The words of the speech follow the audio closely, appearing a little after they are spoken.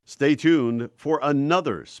Stay tuned for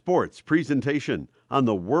another sports presentation on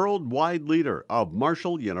the worldwide leader of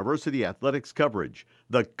Marshall University athletics coverage,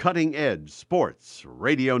 the Cutting Edge Sports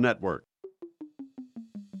Radio Network.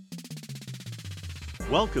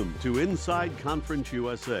 Welcome to Inside Conference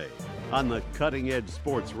USA on the Cutting Edge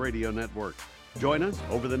Sports Radio Network. Join us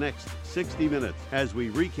over the next 60 minutes as we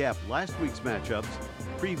recap last week's matchups,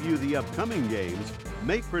 preview the upcoming games,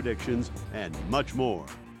 make predictions, and much more.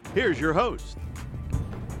 Here's your host.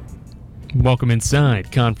 Welcome inside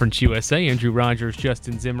Conference USA. Andrew Rogers,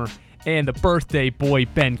 Justin Zimmer, and the birthday boy,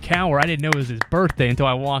 Ben Cower. I didn't know it was his birthday until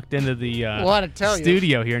I walked into the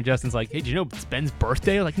studio here, and Justin's like, hey, do you know it's Ben's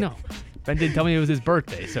birthday? I'm like, no. Ben didn't tell me it was his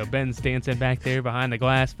birthday, so Ben's dancing back there behind the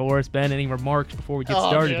glass for us. Ben, any remarks before we get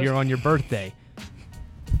started here on your birthday?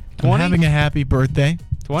 20? I'm having a happy birthday.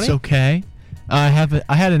 20? It's okay. I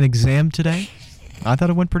had an exam today. I thought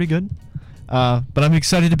it went pretty good. But I'm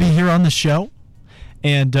excited to be here on the show.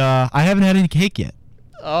 And I haven't had any cake yet.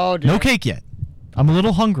 Oh, dear. No cake yet. I'm a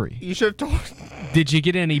little hungry. You should have told. Did you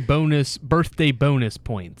get any birthday bonus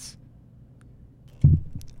points?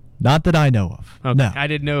 Not that I know of. Okay. No. I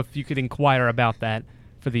didn't know if you could inquire about that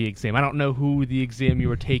for the exam. I don't know who the exam you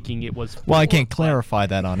were taking it was for. Well, I can't clarify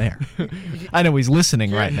that on air. I know he's listening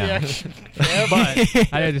right now. But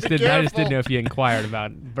I just didn't know if you inquired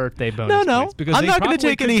about birthday bonus No. points. Because I'm not going to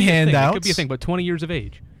take any handouts. It could be a thing, but 20 years of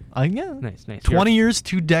age. Yeah. Nice. 20 years,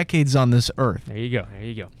 2 decades on this earth. There you go.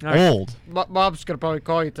 All right. Old. Bob's going to probably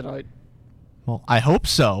call you tonight. Well, I hope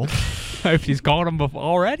so. I hope she's called him before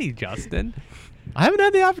already, Justin. I haven't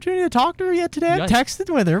had the opportunity to talk to her yet today. I've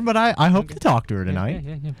texted with her, but I hope to talk to her tonight.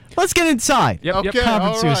 Yeah. Let's get inside. Okay,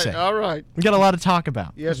 Conference USA. All right. We got a lot to talk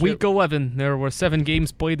about. Yes, Week 11, there were 7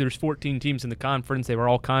 games played. There's 14 teams in the conference. They were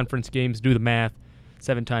all conference games. Do the math.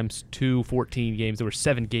 7 times 2, 14 games. There were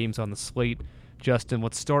 7 games on the slate. Justin,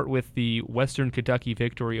 let's start with the Western Kentucky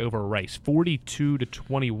victory over Rice,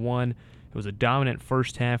 42-21. It was a dominant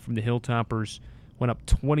first half from the Hilltoppers. Went up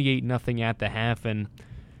 28-0 at the half, and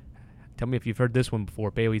tell me if you've heard this one before.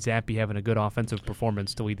 Bailey Zappi having a good offensive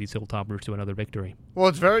performance to lead these Hilltoppers to another victory. Well,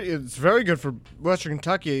 it's very good for Western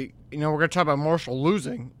Kentucky. You know, we're going to talk about Marshall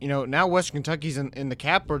losing. You know, now Western Kentucky's in the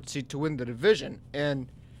catbird seat to win the division, and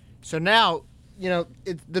so now, you know,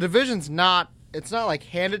 the division's not. It's not like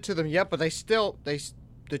handed to them yet, but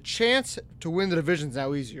the chance to win the division's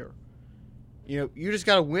now easier. You know, you just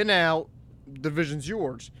got to win out. The division's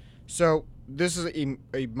yours. So this is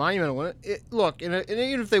a monumental win. Look, and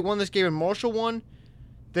even if they won this game and Marshall won,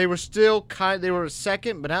 they were still they were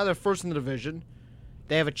second, but now they're first in the division.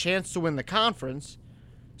 They have a chance to win the conference.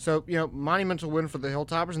 So, you know, monumental win for the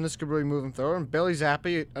Hilltoppers, and this could really move them through. And Bailey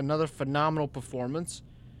Zappi, another phenomenal performance.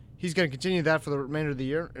 He's going to continue that for the remainder of the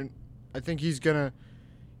year, and I think he's going to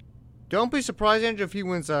 – don't be surprised, Andrew, if he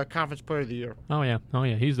wins Conference Player of the Year. Oh, yeah.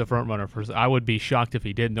 He's the front runner. I would be shocked if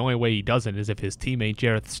he did. The only way he doesn't is if his teammate,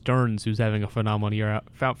 Jareth Stearns, who's having a phenomenal year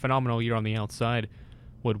on the outside,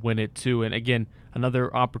 would win it too. And, again,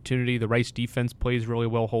 another opportunity. The Rice defense plays really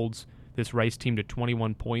well, holds this Rice team to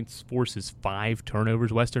 21 points, forces 5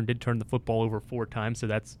 turnovers. Western did turn the football over 4 times, so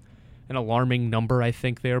that's an alarming number, I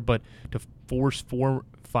think, there. But to force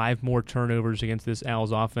 5 more turnovers against this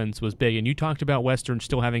Owls offense was big. And you talked about Western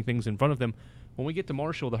still having things in front of them. When we get to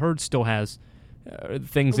Marshall, the Herd still has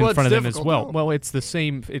things in front of them as well. Though. Well, it's the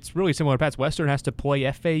same. It's really similar to Pat's. Western has to play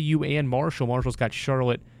FAU and Marshall. Marshall's got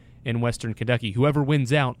Charlotte and Western Kentucky. Whoever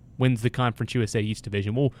wins out wins the Conference USA East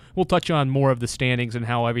Division. We'll touch on more of the standings and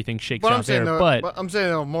how everything shakes out there. But I'm saying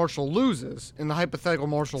though, Marshall loses in the hypothetical.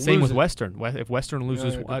 Marshall loses. Same with Western. If Western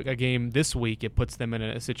loses a game this week, it puts them in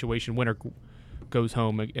a situation winner goes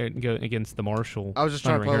home against the Marshall. I was just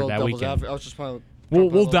trying to play a little devil's advocate. I was just playing.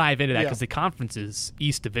 We'll dive into that because the conference's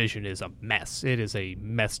East Division is a mess. It is a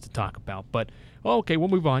mess to talk about. But okay, we'll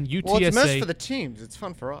move on. UTSA. Well, it's a mess for the teams. It's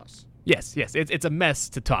fun for us. Yes. It's a mess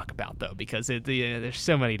to talk about though because there's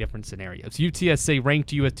so many different scenarios. UTSA ranked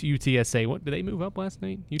UTSA. What did they move up last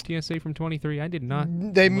night? UTSA from 23. I did not.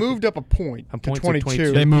 They moved up a point to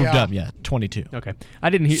 22. They moved up, 22. Okay, I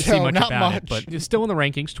didn't see much about it, but it's still in the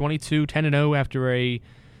rankings. 22, 10-0 after a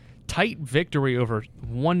tight victory over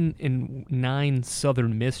 1-9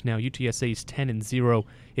 Southern Miss. Now UTSA's 10-0.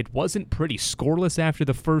 It wasn't pretty scoreless after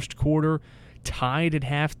the first quarter. Tied at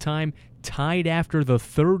halftime. Tied after the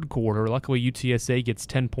third quarter. Luckily, UTSA gets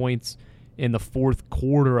 10 points in the fourth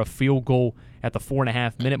quarter, a field goal at the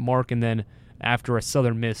 4.5-minute mark, and then after a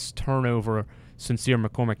Southern Miss turnover, Sincere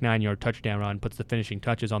McCormick 9-yard touchdown run puts the finishing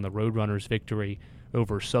touches on the Roadrunners' victory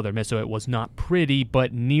over Southern Miss. So it was not pretty,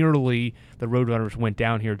 but nearly the Roadrunners went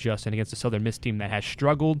down here, Justin, against a Southern Miss team that has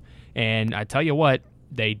struggled. And I tell you what,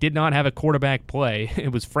 They did not have a quarterback play.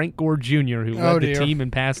 It was Frank Gore Jr. who led the team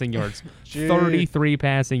in passing yards. 33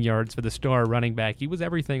 passing yards for the star running back. He was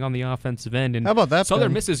everything on the offensive end. And how about that,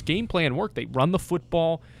 Southern Miss's game plan worked. They run the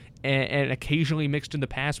football and occasionally mixed in the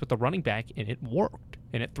pass with the running back, and it worked.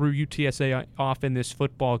 And it threw UTSA off in this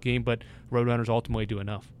football game, but Roadrunners ultimately do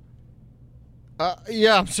enough.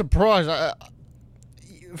 Yeah, I'm surprised.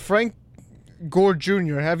 Frank Gore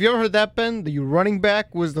Jr., have you ever heard that, Ben? The running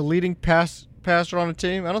back was the leading passer on a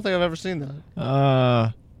team? I don't think I've ever seen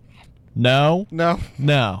that. No.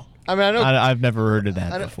 No. I mean, I know. I've never heard of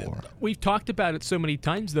that before. We've talked about it so many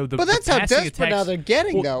times, though. But that's how desperate now they're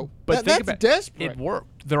getting, though. But that's desperate. It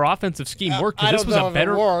worked. Their offensive scheme worked. I This don't was know a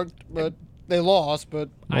better. If it worked, but they lost. But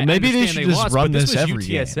maybe they should just run this every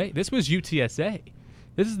UTSA. game. This was UTSA.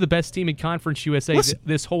 This is the best team in Conference USA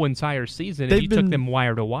this whole entire season, and you took them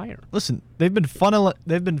wire to wire. Listen, they've been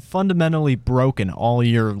fundamentally broken all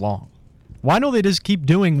year long. Why don't they just keep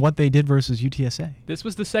doing what they did versus UTSA? This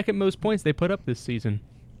was the second most points they put up this season.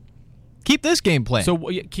 Keep this game plan. So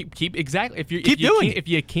keep exactly. If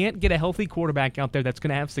you can't get a healthy quarterback out there that's going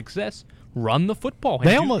to have success, run the football.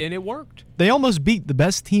 And it worked. They almost beat the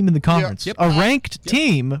best team in the conference, a ranked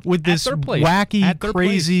team with this wacky,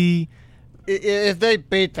 crazy. If they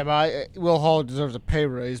beat them, Will Hall deserves a pay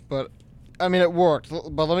raise. But I mean, it worked.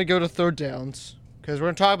 But let me go to third downs because we're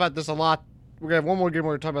going to talk about this a lot. We're going to have one more game where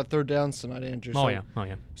we're going to talk about third downs tonight, Andrew. Oh, yeah.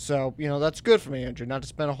 So, that's good for me, Andrew, not to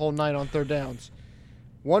spend a whole night on third downs.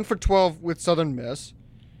 1 for 12 with Southern Miss.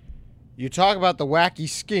 You talk about the wacky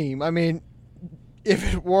scheme. I mean,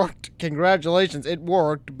 if it worked, congratulations, it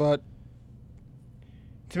worked. But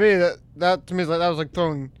to me, that was like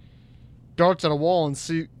throwing darts at a wall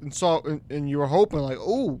and you were hoping like,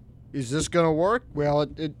 oh, is this going to work? Well,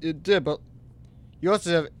 it did. But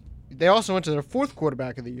they also went to their fourth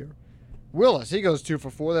quarterback of the year. Willis, he goes 2 for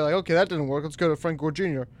 4. They're like, okay, that didn't work. Let's go to Frank Gore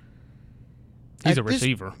Jr. He's a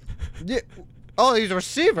receiver. Yeah. Oh, he's a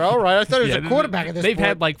receiver. All right. I thought he was a quarterback at this point. They've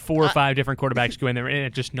had like 4 or 5 different quarterbacks go in there, and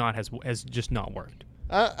it just has just not worked.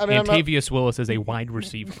 Antavius Willis is a wide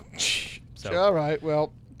receiver. So. All right.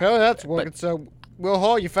 Well, apparently that's working. So, Will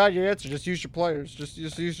Hall, you found your answer. Just use your players. Just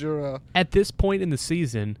use your. At this point in the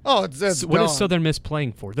season, what is Southern Miss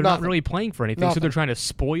playing for? They're not really playing for anything. Nothing. So they're trying to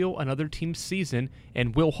spoil another team's season.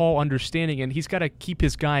 And Will Hall understanding, and he's got to keep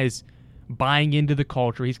his guys buying into the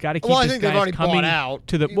culture. He's got to keep his guys coming out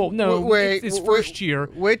to the. Well, no, it's first year.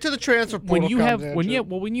 Wait till the transfer portal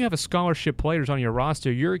when you have a scholarship players on your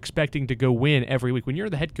roster, you're expecting to go win every week. When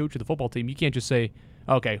you're the head coach of the football team, you can't just say,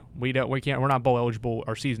 "Okay, we're not bowl eligible.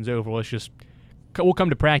 Our season's over. We'll come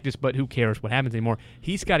to practice, but who cares what happens anymore?"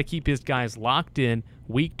 He's got to keep his guys locked in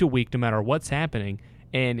week to week, no matter what's happening.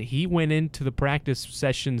 And he went into the practice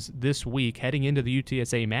sessions this week, heading into the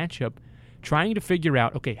UTSA matchup, trying to figure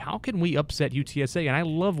out, okay, how can we upset UTSA? And I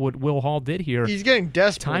love what Will Hall did here. He's getting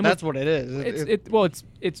desperate. That's what it is.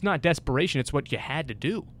 It's not desperation. It's what you had to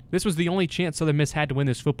do. This was the only chance Southern Miss had to win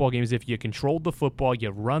this football game, is if you controlled the football,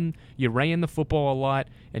 you ran the football a lot,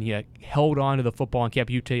 and you held on to the football and kept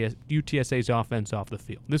UTSA's offense off the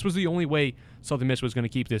field. This was the only way Southern Miss was going to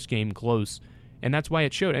keep this game close, and that's why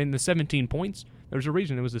it showed. And the 17 points, there's a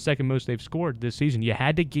reason. It was the second most they've scored this season. You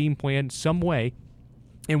had to game plan some way,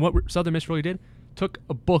 and what Southern Miss really did, took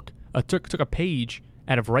a page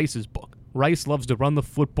out of Rice's book. Rice loves to run the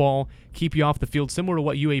football, keep you off the field, similar to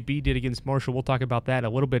what UAB did against Marshall. We'll talk about that a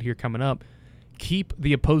little bit here coming up. Keep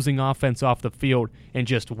the opposing offense off the field and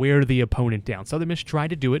just wear the opponent down. Southern Miss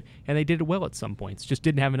tried to do it, and they did it well at some points. Just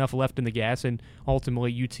didn't have enough left in the gas, and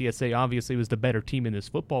ultimately UTSA obviously was the better team in this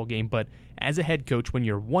football game. But as a head coach, when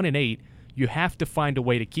you're 1-8, you have to find a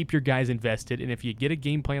way to keep your guys invested. And if you get a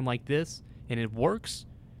game plan like this and it works,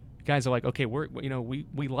 guys are like, okay,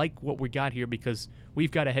 we like what we got here because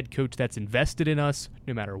we've got a head coach that's invested in us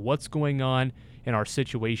no matter what's going on in our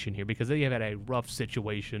situation here, because they have had a rough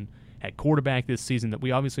situation at quarterback this season that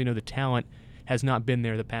we obviously know the talent has not been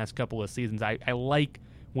there the past couple of seasons. I like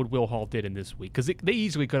what Will Hall did in this week, because they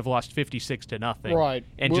easily could have lost 56-0, right?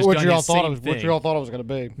 And just done the same thing. What you all thought it was going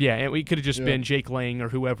to be? Yeah, and we could have just been Jake Lang or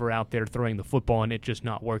whoever out there throwing the football, and it just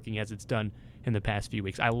not working as it's done in the past few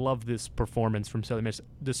weeks. I love this performance from Southern Miss.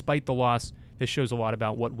 Despite the loss, this shows a lot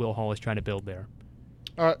about what Will Hall is trying to build there.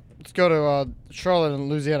 All right, let's go to Charlotte and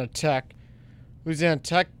Louisiana Tech. Louisiana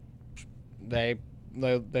Tech, they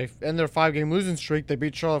end their 5-game losing streak. They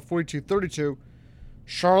beat Charlotte 42-32.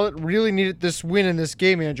 Charlotte really needed this win in this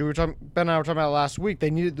game, Andrew. Ben and I were talking about it last week.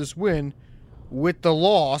 They needed this win. With the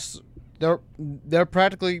loss, they're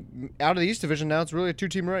practically out of the East Division now. It's really a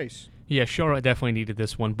 2-team race. Yeah, Charlotte definitely needed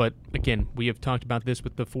this one. But, again, we have talked about this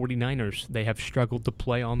with the 49ers. They have struggled to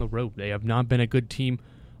play on the road. They have not been a good team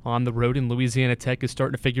on the road, and Louisiana Tech is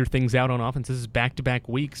starting to figure things out on offense. This is back-to-back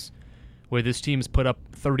weeks where this team's put up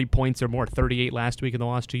 30 points or more, 38 last week in the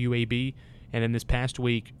loss to UAB, and then this past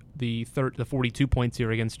week, the 42 points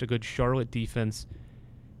here against a good Charlotte defense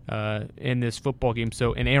in this football game.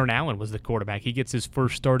 So, and Aaron Allen was the quarterback. He gets his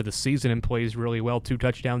first start of the season and plays really well. 2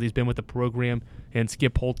 touchdowns. He's been with the program and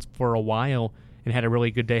Skip Holtz for a while and had a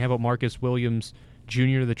really good day. How about Marcus Williams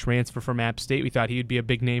Jr., the transfer from App State? We thought he would be a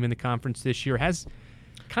big name in the conference this year. Has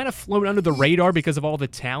kind of flown under the radar because of all the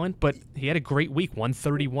talent, but he had a great week,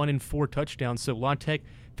 131 and 4 touchdowns. So La Tech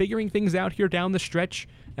figuring things out here down the stretch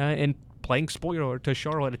and playing spoiler to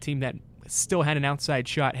Charlotte, a team that still had an outside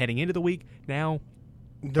shot heading into the week. Now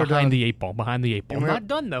they're behind the eight ball. Not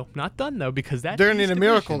done though, because that they're going to need a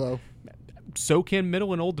miracle though. So can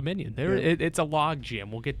Middle and Old Dominion. It's a log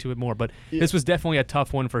jam. We'll get to it more, but this was definitely a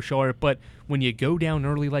tough one for Charlotte. But when you go down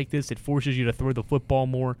early like this, it forces you to throw the football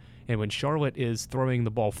more. And when Charlotte is throwing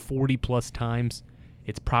the ball 40-plus times,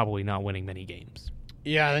 it's probably not winning many games.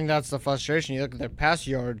 Yeah, I think that's the frustration. You look at their pass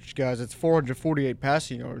yards, guys. It's 448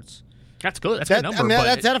 passing yards. That's good. That's a good number. I mean,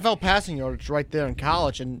 that's NFL passing yards right there in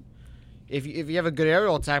college. And if you have a good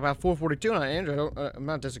aerial attack, about 442 on Andrew, I'm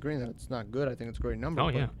not disagreeing that it's not good. I think it's a great number. Oh,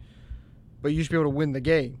 yeah. But you should be able to win the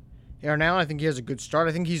game. Aaron Allen, I think he has a good start.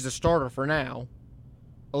 I think he's the starter for now,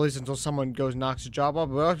 at least until someone goes and knocks his job off.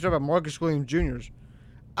 But I was talking about Marcus Williams Jr.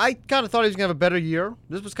 I kind of thought he was going to have a better year.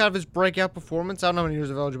 This was kind of his breakout performance. I don't know how many years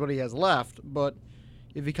of eligibility he has left, but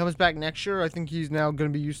if he comes back next year, I think he's now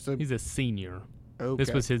going to be used to. He's a senior. Okay.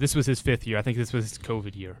 This was his 5th year. I think this was his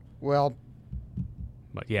COVID year. Well,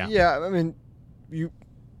 but yeah. Yeah, I mean,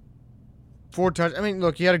 4 touchdowns. I mean,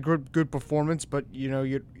 look, he had a good performance, but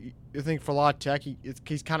you think for La Tech,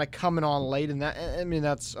 he's kind of coming on late, and that. I mean,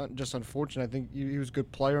 that's just unfortunate. I think he was a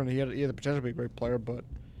good player, and he had the potential to be a great player, but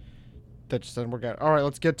that just doesn't work out. All right,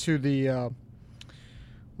 let's get to the.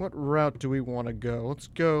 What route do we want to go? Let's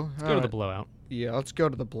go to the blowout. Yeah, let's go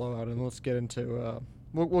to the blowout, and let's get into.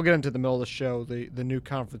 We'll get into the middle of the show, the new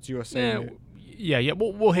Conference USA. Yeah.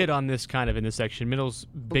 We'll hit on this kind of in this section. Middle's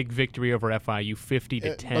big victory over FIU, 50-10.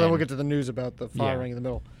 But then we'll get to the news about the firing in the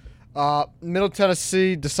middle. Middle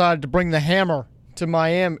Tennessee decided to bring the hammer to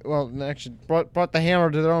Miami. Well, actually brought the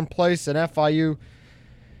hammer to their own place, and FIU,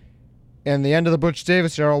 and the end of the Butch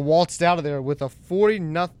Davis era, waltzed out of there with a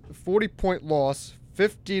 40-point loss,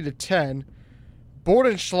 50-10.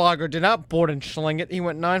 Bordenschlager did not Bordenschling it. He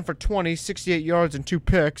went 9 for 20, 68 yards and 2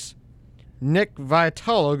 picks. Nick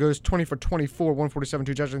Viatello goes 20 for 24, 147,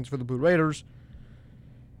 2 touchdowns for the Blue Raiders.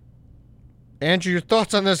 Andrew, your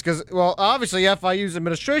thoughts on this? Because, well, obviously FIU's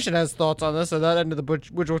administration has thoughts on this, so that ended the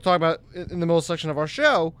which we'll talk about in the middle section of our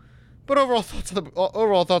show. But overall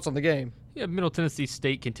thoughts on the game. Yeah, Middle Tennessee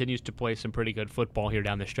State continues to play some pretty good football here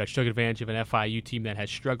down the stretch. Took advantage of an FIU team that has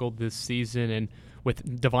struggled this season, and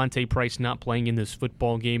with Devontae Price not playing in this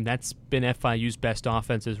football game, that's been FIU's best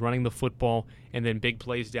offense, is running the football and then big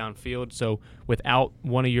plays downfield. So without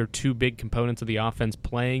one of your 2 big components of the offense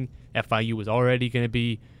playing, FIU was already going to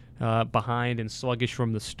be behind and sluggish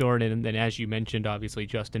from the start. And then, as you mentioned, obviously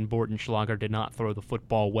Justin Bordenschlager did not throw the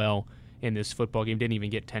football well in this football game, didn't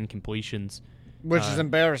even get 10 completions. Which is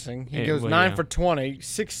embarrassing. He goes 9 for 20,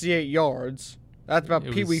 68 yards. That's about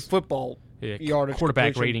Pee Wee football yardage.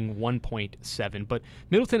 Quarterback completion. rating 1.7. But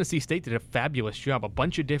Middle Tennessee State did a fabulous job. A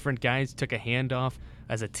bunch of different guys took a handoff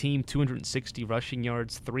as a team, 260 rushing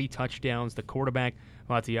yards, 3 touchdowns. The quarterback,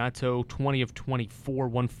 Mattiato, 20 of 24,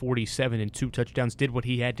 147, and 2 touchdowns, did what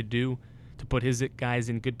he had to do to put his guys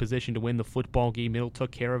in good position to win the football game. Middle took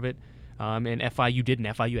care of it, and FIU didn't.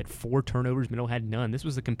 FIU had 4 turnovers. Middle had none. This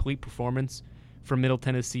was a complete performance from Middle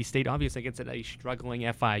Tennessee State, obviously against a struggling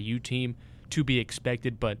FIU team, to be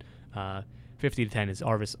expected, but 50-10 is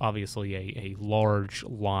obviously a large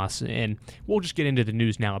loss. And we'll just get into the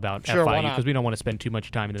news now about FIU, because we don't want to spend too much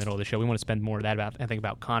time in the middle of the show. We want to spend more of that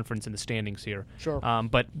about conference and the standings here. Sure.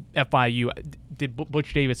 But FIU,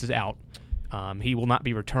 Butch Davis is out. He will not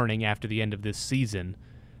be returning after the end of this season.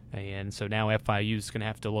 And so now FIU is going to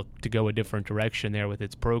have to look to go a different direction there with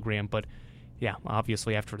its program. But yeah,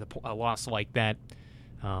 obviously after a loss like that.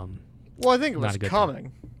 Well, I think it was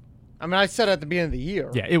coming. I mean, I said at the beginning of the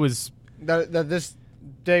year. Yeah, it was. That this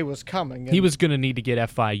day was coming. He was going to need to get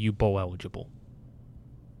FIU bowl eligible.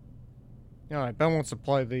 All right, Ben wants to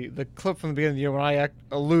play the clip from the beginning of the year when I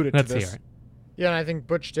alluded to this. Let's hear it. Yeah, and I think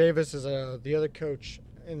Butch Davis is the other coach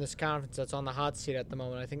in this conference that's on the hot seat at the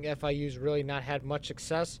moment. I think FIU's really not had much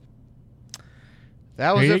success.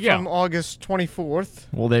 That was it from August 24th.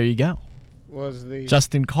 Well, there you go.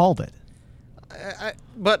 Justin called it.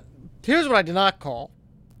 But here's what I did not call.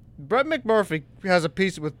 Brett McMurphy has a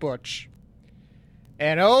piece with Butch,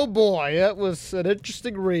 And oh boy, that was an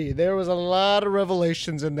interesting read. There was a lot of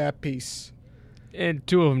revelations in that piece. And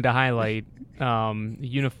two of them to highlight.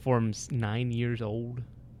 Uniform's 9 years old.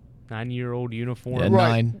 9-year-old uniform. Yeah,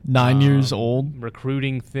 Right. nine years old.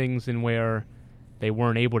 Recruiting things in where they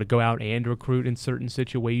weren't able to go out and recruit in certain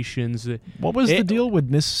situations. What was the deal with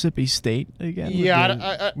Mississippi State again?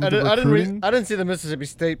 Yeah, I didn't see the Mississippi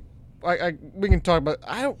State. We can talk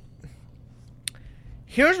about.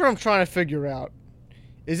 Here's what I'm trying to figure out: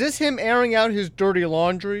 is this him airing out his dirty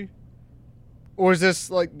laundry, or is this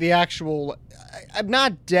like the actual? I'm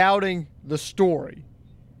not doubting the story.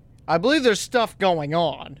 I believe there's stuff going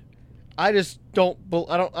on. I just don't.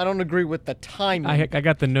 I don't agree with the timing. I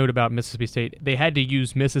got the note about Mississippi State. They had to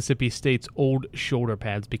use Mississippi State's old shoulder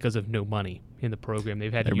pads because of no money in the program.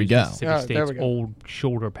 They've had to use Mississippi State's old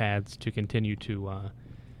shoulder pads to continue to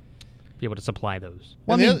be able to supply those.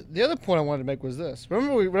 Well, the other point I wanted to make was this.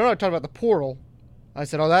 Remember I talked about the portal? I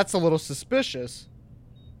said, oh, that's a little suspicious.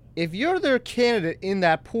 If you're their candidate in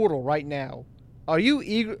that portal right now, are you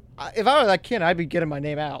eager? If I were that candidate, I'd be getting my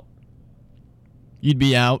name out. You'd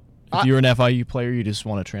be out. If you're an FIU player, you just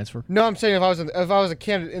want to transfer? No, I'm saying if I was a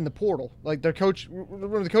candidate in the portal, like their coach,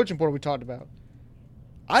 remember the coaching portal we talked about.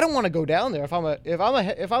 I don't want to go down there if I'm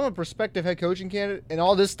a prospective head coaching candidate and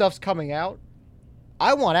all this stuff's coming out.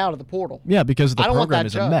 I want out of the portal. Yeah, because the program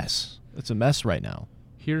is a mess. It's a mess right now.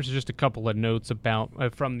 Here's just a couple of notes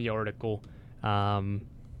about from the article.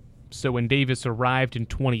 So when Davis arrived in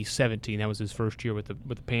 2017, that was his first year with the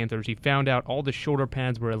Panthers, he found out all the shoulder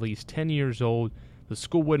pads were at least 10 years old. The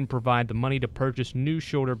school wouldn't provide the money to purchase new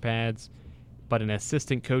shoulder pads, but an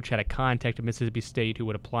assistant coach had a contact at Mississippi State who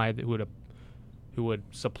would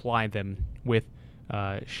supply them with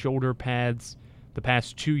shoulder pads. The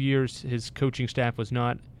past 2 years, his coaching staff was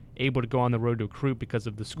not able to go on the road to recruit because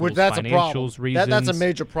of the school's financials reasons. That's a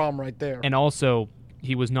major problem right there. And also,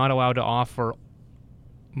 he was not allowed to offer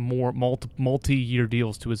more multi-year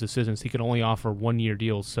deals to his assistants. He could only offer 1-year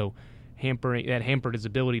deals, so hampered his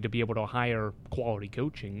ability to be able to hire quality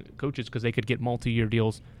coaches because they could get multi-year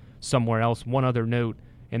deals somewhere else. One other note,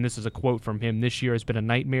 and this is a quote from him: "This year has been a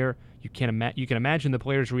nightmare. You can imagine the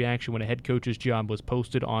players' reaction when a head coach's job was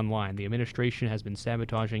posted online. The administration has been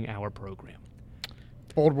sabotaging our program."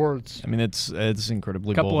 Bold words. I mean, it's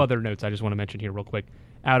incredibly bold. A couple other notes I just want to mention here real quick.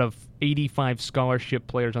 Out of 85 scholarship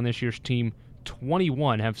players on this year's team,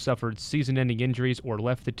 21 have suffered season-ending injuries or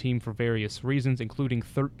left the team for various reasons, including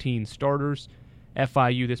 13 starters.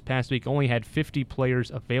 FIU this past week only had 50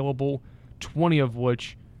 players available, 20 of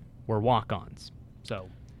which were walk-ons. So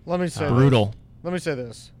let me say brutal. Let me say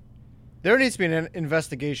this: there needs to be an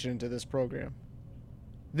investigation into this program.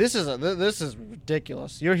 This is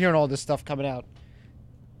ridiculous. You're hearing all this stuff coming out.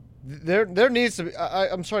 There needs to be.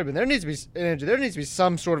 I'm sorry, but there needs to be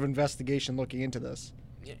some sort of investigation looking into this.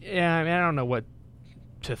 Yeah, I mean, I don't know what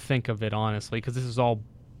to think of it, honestly, because this is all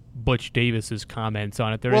Butch Davis's comments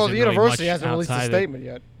on it. The university hasn't released a statement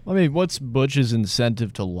yet. I mean, what's Butch's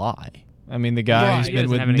incentive to lie? I mean, the guy has been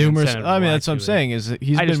with numerous. I mean, that's what I'm saying. Is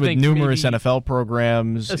he's been with numerous NFL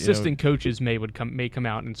programs. Assistant coaches may come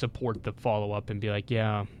out and support the follow up and be like,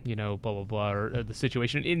 yeah, blah blah blah, or the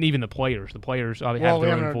situation, and even the players. The players have their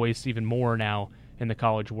own voice even more now in the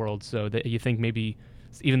college world. So that you think maybe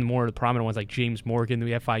even more of the prominent ones like James Morgan,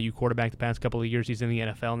 the FIU quarterback the past couple of years, he's in the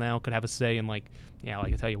NFL now, could have a say in like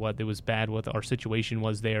I tell you what, it was bad what our situation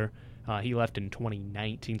was there. He left in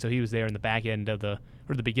 2019, so he was there in the back end of the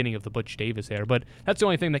beginning of the Butch Davis era. But that's the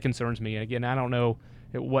only thing that concerns me. Again, I don't know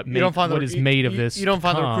what is made of this. You don't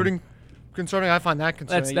find the recruiting concerning? I find that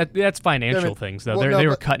concerning. That's financial things, though. They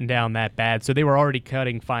were cutting down that bad, so they were already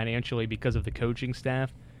cutting financially because of the coaching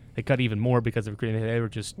staff. They cut even more because of recruiting. They were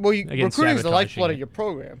just recruiting is the lifeblood of your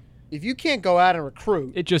program. If you can't go out and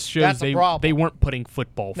recruit, it just shows they weren't putting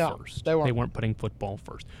football first. They weren't putting football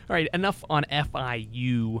first. All right, enough on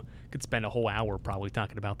FIU. Could spend a whole hour probably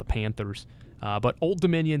talking about the Panthers. But Old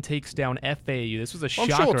Dominion takes down FAU. This was a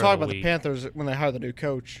shocker. I'm sure we'll talk about the Panthers when they hire the new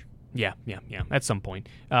coach. Yeah, at some point.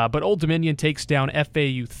 But Old Dominion takes down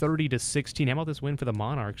FAU 30-16. How about this win for the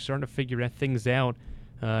Monarchs? Starting to figure things out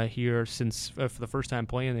here since for the first time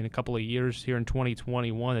playing in a couple of years here in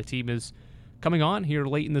 2021. The team is coming on here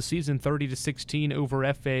late in the season, 30-16 over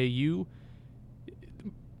FAU.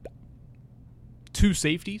 2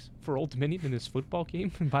 safeties for Old Dominion in this football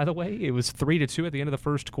game. And by the way, it was 3-2 at the end of the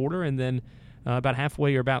first quarter, and then about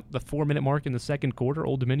halfway or about the 4-minute mark in the second quarter,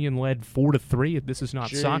 Old Dominion led 4-3. This is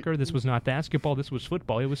not soccer. This was not basketball. This was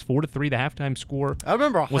football. It was 4-3. The halftime score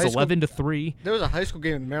was 11-3. There was a high school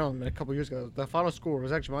game in Maryland a couple years ago. The final score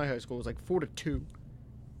was actually my high school. It was like 4-2.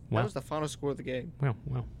 That was the final score of the game.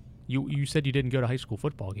 Well. You said you didn't go to high school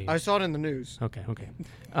football games. I saw it in the news. Okay.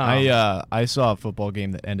 I saw a football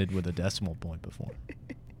game that ended with a decimal point before.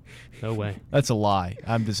 No way. That's a lie.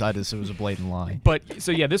 I'm decided it was a blatant lie. But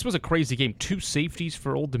so yeah, this was a crazy game. 2 safeties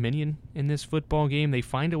for Old Dominion in this football game. They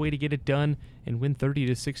find a way to get it done and win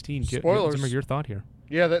 30-16. Spoilers. Zimmer, your thought here?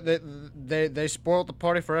 Yeah, they spoiled the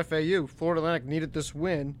party for FAU. Florida Atlantic needed this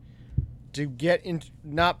win to get in,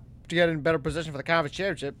 not to get in better position for the conference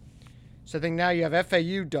championship. So I think now you have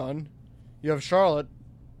FAU done, you have Charlotte.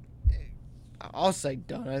 I'll say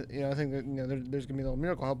done. I think that there's gonna be a little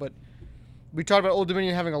miracle help, but we talked about Old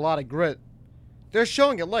Dominion having a lot of grit. They're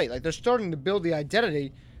showing it late. Like, they're starting to build the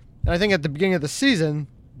identity. And I think at the beginning of the season,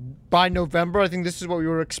 by November, I think this is what we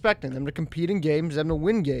were expecting. Them to compete in games, them to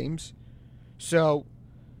win games. So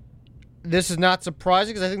this is not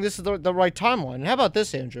surprising because I think this is the right timeline. And how about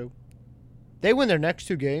this, Andrew? They win their next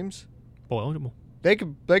 2 games. Bowl. They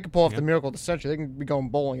could pull off the miracle of the century. They can be going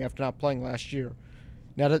bowling after not playing last year.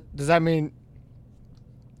 Now, does that mean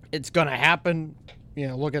it's going to happen?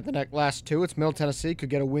 Look at the last 2. It's Middle Tennessee could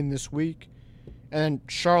get a win this week, and then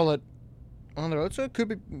Charlotte on the road. So it could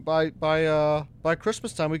be by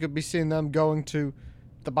Christmas time we could be seeing them going to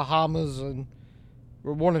the Bahamas and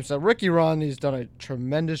reward himself. Ricky Ronnie's done a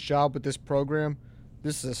tremendous job with this program.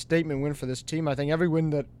 This is a statement win for this team. I think every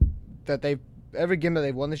win every game that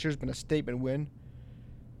they've won this year has been a statement win.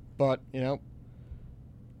 But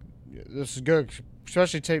this is good.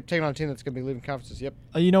 Especially taking on a team that's going to be leaving conferences. Yep.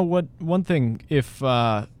 You know what? One thing, if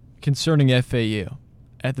concerning FAU,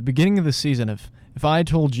 at the beginning of the season, if I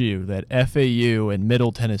told you that FAU and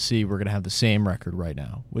Middle Tennessee were going to have the same record right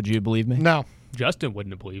now, would you believe me? No. Justin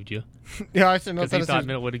wouldn't have believed you. Yeah, I said Middle Tennessee. Because he thought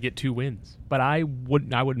Middle would get 2 wins. But I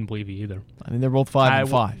wouldn't believe you either. I mean, they're both 5 and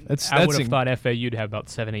 5. I would have thought FAU would have about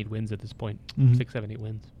 7-8 wins at this point. 6, 7, 8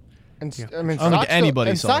 wins. And yeah. I mean, I don't think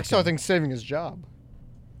anybody saw Stockstill, I think, saving his job.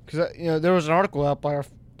 Because there was an article out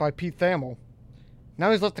by Pete Thamel. Now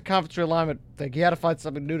he's left the conference realignment thing. He had to find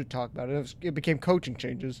something new to talk about. It became coaching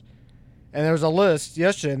changes. And there was a list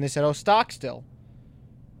yesterday, and they said, Stockstill.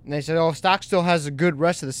 And they said, if Stockstill has a good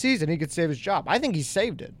rest of the season, he could save his job. I think he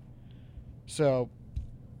saved it. So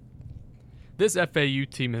this FAU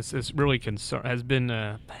team is really concerned. Has been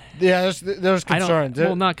there's concerns.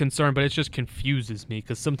 Not concerned, but it just confuses me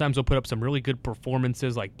because sometimes they'll put up some really good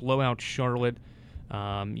performances, like blow out Charlotte.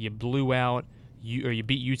 You blew out you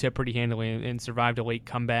beat UTEP pretty handily and survived a late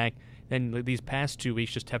comeback. Then these past 2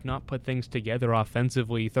 weeks just have not put things together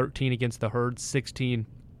offensively. 13 against the Herd, 16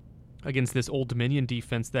 against this Old Dominion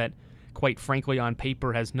defense that, quite frankly, on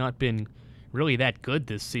paper has not been really that good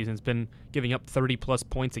this season. It's been giving up 30-plus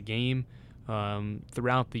points a game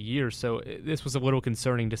throughout the year. So this was a little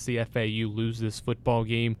concerning to see FAU lose this football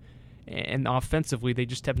game. And offensively, they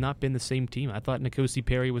just have not been the same team. I thought N'Kosi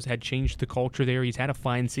Perry had changed the culture there. He's had a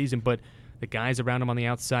fine season, but the guys around him on the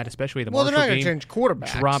outside, especially the Marshall game, they're not going to change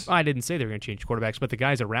quarterbacks. I didn't say they were going to change quarterbacks, but the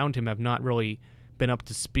guys around him have not really been up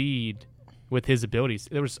to speed with his abilities.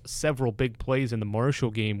 There was several big plays in the Marshall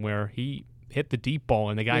game where he hit the deep ball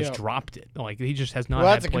and the guys dropped it. Like, he just has not had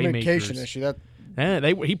playmakers. That's a communication issue.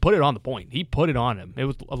 He put it on the point. He put it on him. It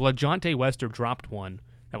was LaJohntay Wester dropped one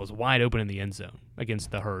that was wide open in the end zone against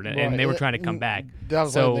the Herd, and they were trying to come back. That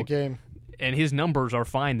was late in the game. And his numbers are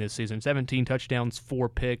fine this season: 17 touchdowns, 4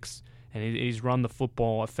 picks, and he's run the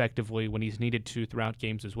football effectively when he's needed to throughout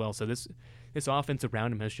games as well. So this offense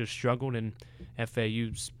around him has just struggled, and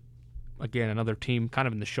FAU's, again, another team kind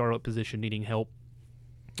of in the Charlotte position needing help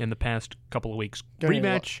in the past couple of weeks.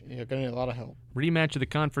 Rematch. Going to need a lot of help. Rematch of the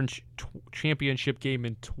conference championship game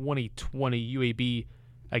in 2020. UAB,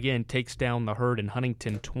 again, takes down the Herd in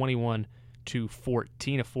Huntington 21-14,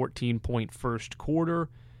 a 14-point first quarter.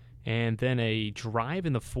 And then a drive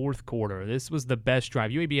in the fourth quarter. This was the best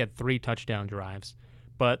drive. UAB had 3 touchdown drives,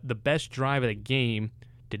 but the best drive of the game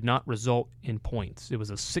did not result in points. It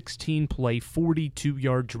was a 16-play,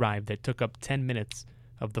 42-yard drive that took up 10 minutes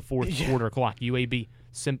of the fourth quarter clock. UAB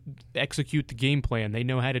execute the game plan. They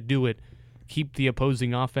know how to do it. Keep the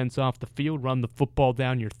opposing offense off the field, run the football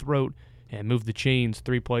down your throat, and move the chains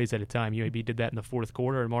 3 plays at a time. UAB did that in the fourth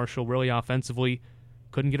quarter, and Marshall really offensively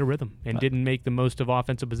couldn't get a rhythm and didn't make the most of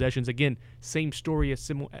offensive possessions. Again, same story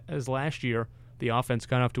as last year. The offense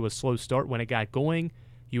got off to a slow start. When it got going,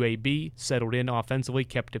 UAB settled in offensively,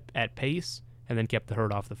 kept it at pace, and then kept the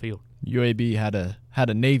Herd off the field. UAB had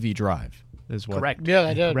a Navy drive, is what? Correct. Yeah,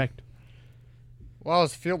 they did. Correct. Well,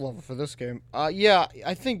 it's field level for this game. I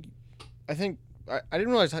think I didn't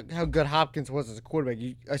realize how good Hopkins was as a quarterback.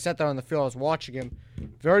 I sat there on the field. I was watching him.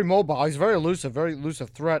 Very mobile. He's very elusive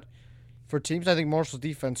threat for teams. I think Marshall's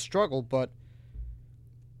defense struggled, but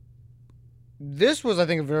this was, I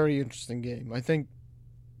think, a very interesting game. I think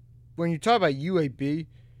when you talk about UAB,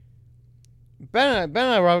 Ben and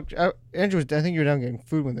I, Andrew, I think you were down getting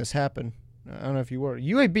food when this happened. I don't know if you were.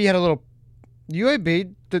 UAB had a little.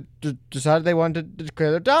 UAB decided they wanted to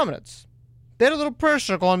declare their dominance. They had a little prayer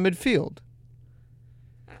circle on midfield.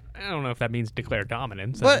 I don't know if that means declare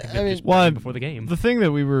dominance. But I mean, before the game. The thing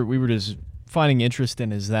that we were just finding interest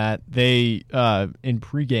in is that they in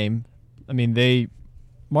pregame, I mean they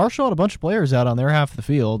marshaled a bunch of players out on their half of the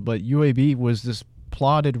field, but UAB was just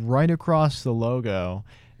plotted right across the logo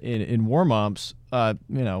in warm-ups.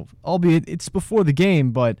 Albeit it's before the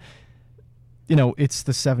game, but it's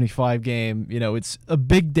the 75 game. It's a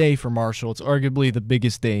big day for Marshall. It's arguably the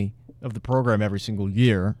biggest day of the program every single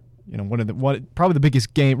year. Probably the biggest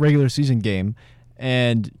regular season game,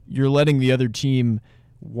 and you're letting the other team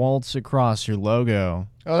waltz across your logo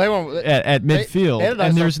at midfield,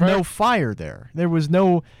 and there's no fire there. There was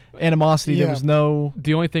no animosity. Yeah. There was no.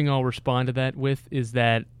 The only thing I'll respond to that with is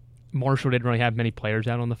that Marshall didn't really have many players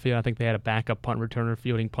out on the field. I think they had a backup punt returner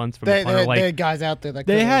fielding punts from the punter. They had guys out there.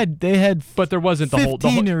 They had, but there wasn't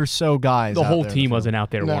 15 or so guys. The whole team wasn't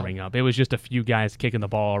out there warming up. It was just a few guys kicking the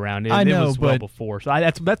ball around. It was well before. So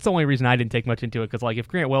that's the only reason I didn't take much into it, because if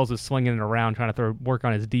Grant Wells is slinging it around trying to work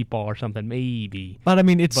on his deep ball or something, maybe. But I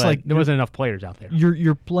mean, there wasn't enough players out there.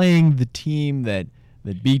 You're playing the team that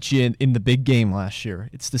beat you in the big game last year.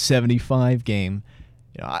 It's the 75 game.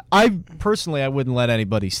 I personally, I wouldn't let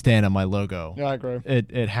anybody stand on my logo. Yeah, I agree.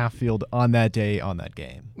 At half field on that day, on that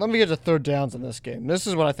game. Let me get to third downs in this game. This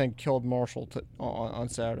is what I think killed Marshall on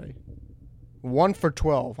Saturday. 1 for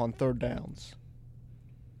 12 on third downs.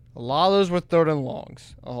 A lot of those were third and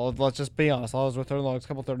longs. Let's just be honest. A lot of those were third and longs, a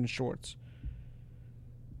couple third and shorts.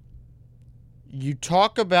 You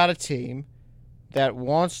talk about a team that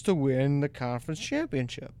wants to win the conference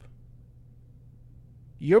championship.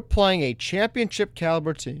 You're playing a championship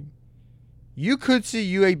caliber team. You could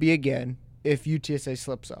see UAB again if UTSA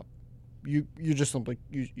slips up. You simply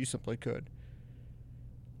could.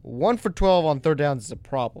 1 for 12 on third downs is a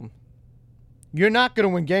problem. You're not going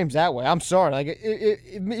to win games that way. I'm sorry.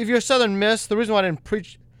 If you're Southern Miss, the reason why I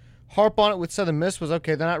didn't harp on it with Southern Miss was,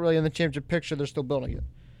 okay, they're not really in the championship picture. They're still building it.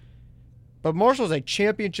 But Marshall's a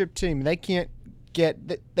championship team. They can't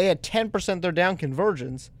they had 10% their down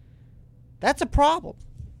conversions. That's a problem.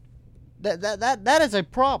 That is a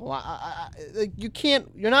problem.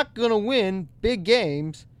 You're not going to win big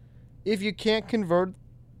games if you can't convert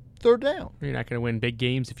third down. You're not going to win big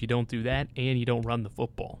games if you don't do that and you don't run the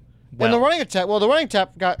football. And the running attack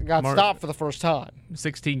got stopped for the first time.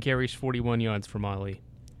 16 carries, 41 yards for Molly.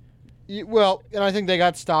 Well, and I think they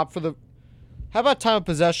got stopped for the. How about time of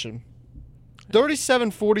possession?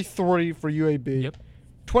 37-43 for UAB. Yep.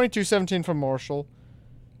 22-17 for Marshall.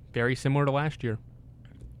 Very similar to last year.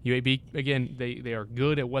 UAB, again, they are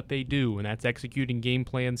good at what they do, and that's executing game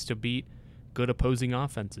plans to beat good opposing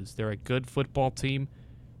offenses. They're a good football team,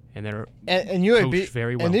 and they're UAB, coached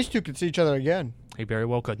very well. And these two could see each other again. They very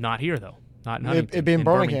well could. Not here, though. Not in Huntington. It'd be in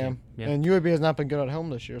Birmingham. Yeah. And UAB has not been good at home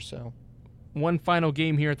this year. So, one final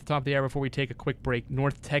game here at the top of the hour before we take a quick break.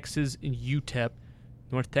 North Texas and UTEP.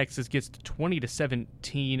 North Texas gets the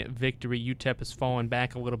 20-17 victory. UTEP has fallen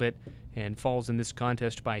back a little bit and falls in this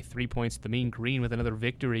contest by 3 points. The Mean Green with another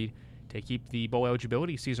victory to keep the bowl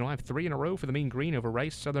eligibility season alive. 3 in a row for the Mean Green over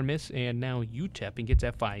Rice, Southern Miss, and now UTEP, and gets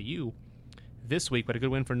FIU this week. But a good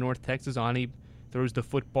win for North Texas. Ani throws the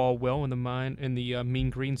football well, and the Mean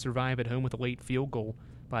Green survive at home with a late field goal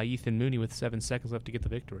by Ethan Mooney with 7 seconds left to get the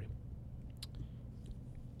victory.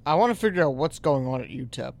 I want to figure out what's going on at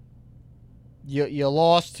UTEP. You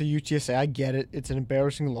lost to UTSA. I get it. It's an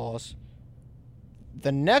embarrassing loss.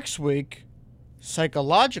 The next week,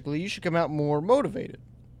 psychologically, you should come out more motivated.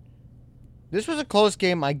 This was a close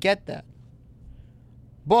game. I get that.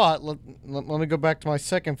 But let me go back to my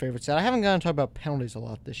second favorite stat. I haven't gotten to talk about penalties a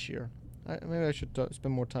lot this year. Maybe I should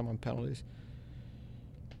spend more time on penalties.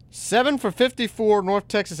 7 for 54. North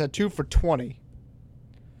Texas had 2 for 20.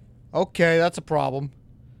 Okay, that's a problem.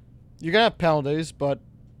 You're going to have penalties, but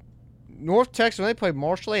North Texas, when they played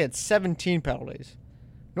Marshall, they had 17 penalties.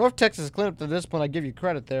 North Texas cleaned up the discipline. I give you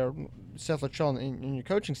credit there, Seth Luttrell and your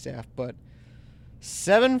coaching staff, but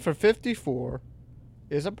 7 for 54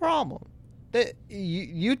 is a problem.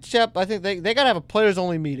 UTEP, I think they got to have a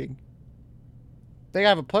players-only meeting. They got to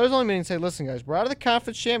have a players-only meeting and say, listen, guys, we're out of the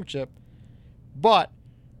conference championship, but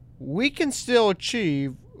we can still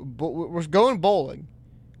achieve, we're going bowling.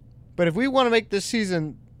 But if we want to make this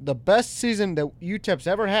season the best season that UTEP's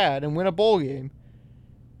ever had and win a bowl game,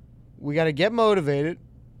 we got to get motivated.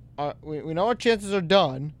 We know our chances are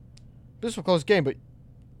done. This was a close game, but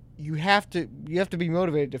you have to be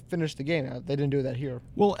motivated to finish the game. They didn't do that here.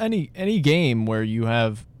 Well, any game where you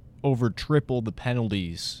have over triple the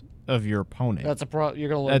penalties of your opponent. That's you're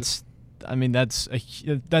going to lose.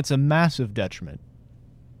 That's a massive detriment.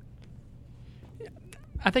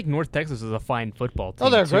 I think North Texas is a fine football team.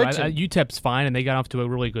 Oh, they're too. great team. UTEP's fine, and they got off to a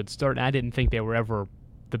really good start. And I didn't think they were ever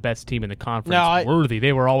the best team in the conference. Worthy.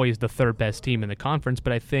 They were always the third best team in the conference,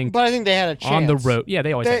 but I think they had a chance. On the road. Yeah,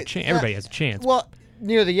 they always had a chance. Everybody has a chance. Well,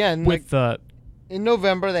 near the end. With in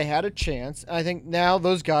November, they had a chance. I think now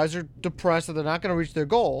those guys are depressed that they're not going to reach their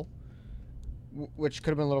goal, which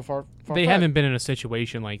could have been a little far. They haven't been in a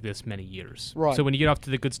situation like this many years. Right. So when you get off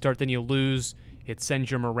to the good start, then you lose. It sends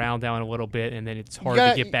your morale down a little bit, and then it's hard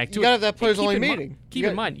to get back to it. You got to have that players only meeting. Keep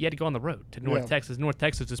in mind, you had to go on the road to North Texas. North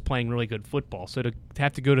Texas is playing really good football. So to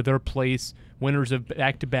have to go to their place, winners of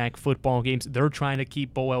back-to-back football games, they're trying to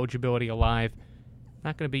keep bowl eligibility alive.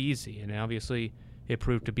 Not going to be easy, and obviously it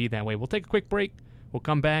proved to be that way. We'll take a quick break. We'll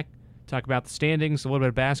come back, talk about the standings, a little bit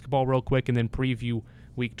of basketball real quick, and then preview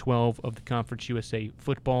Week 12 of the Conference USA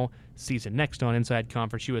football season next on Inside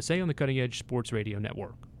Conference USA on the Cutting Edge Sports Radio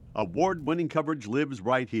Network. Award-winning coverage lives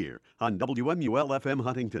right here on WMUL-FM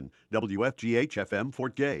Huntington, WFGH-FM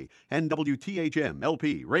Fort Gay, and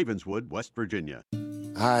WTHM-LP Ravenswood, West Virginia.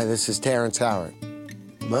 Hi, this is Terrence Howard.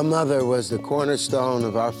 My mother was the cornerstone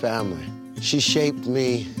of our family. She shaped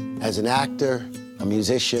me as an actor, a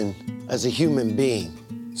musician, as a human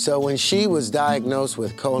being. So when she was diagnosed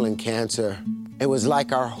with colon cancer, it was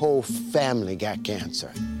like our whole family got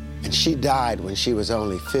cancer. And she died when she was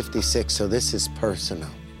only 56, so this is personal.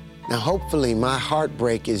 Now, hopefully, my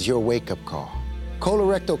heartbreak is your wake-up call.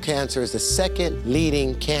 Colorectal cancer is the second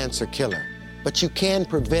leading cancer killer, but you can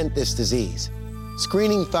prevent this disease.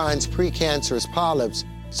 Screening finds precancerous polyps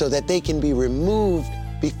so that they can be removed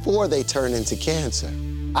before they turn into cancer.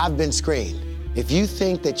 I've been screened. If you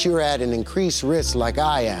think that you're at an increased risk like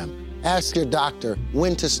I am, ask your doctor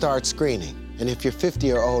when to start screening. And if you're 50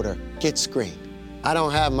 or older, get screened. I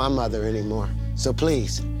don't have my mother anymore, so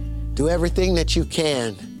please, do everything that you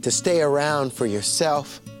can to stay around for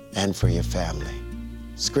yourself and for your family.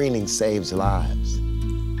 Screening saves lives.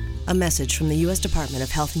 A message from the U.S. Department of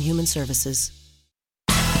Health and Human Services.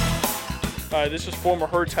 Hi, this is former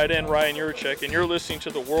Herd tight end Ryan Yurchek, and you're listening to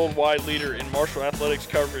the worldwide leader in Marshall athletics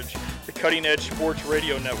coverage, the Cutting Edge Sports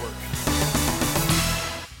Radio Network.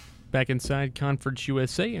 Back inside Conference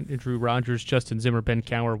USA, and Drew Rogers, Justin Zimmer, Ben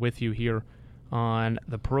Cower with you here on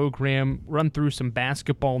the program. Run through some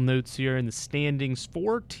basketball notes here in the standings.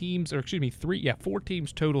 Four teams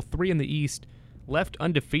total, 3 in the East, left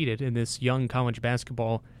undefeated in this young college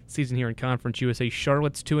basketball season here in Conference USA.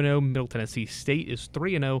 Charlotte's 2-0, Middle Tennessee State is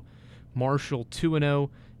 3-0, Marshall 2-0,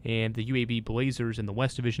 and the UAB Blazers in the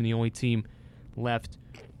West Division, the only team left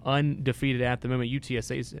undefeated at the moment.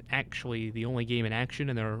 UTSA is actually the only game in action,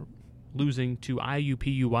 and they're losing to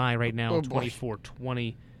IUPUI right now,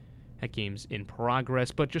 24-20. That game's in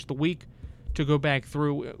progress, but just the week to go back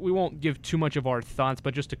through. We won't give too much of our thoughts,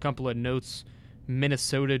 but just a couple of notes.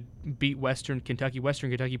 Minnesota beat Western Kentucky. Western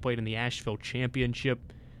Kentucky played in the Asheville Championship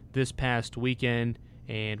this past weekend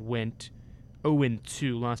and went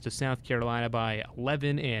 0-2. Lost to South Carolina by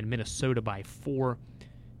 11 and Minnesota by 4.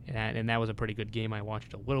 And that was a pretty good game. I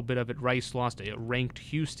watched a little bit of it. Rice lost to a ranked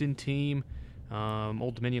Houston team.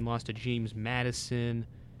 Old Dominion lost to James Madison.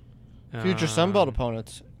 Future Sun Belt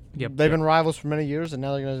opponents. Yep, They've been rivals for many years, and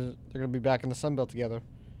now they're gonna be back in the Sun Belt together.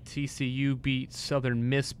 TCU beat Southern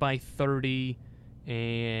Miss by 30,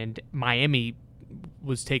 and Miami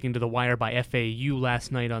was taken to the wire by FAU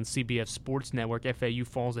last night on CBS Sports Network. FAU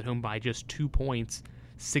falls at home by just 2 points,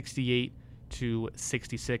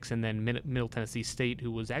 68-66, and then Middle Tennessee State,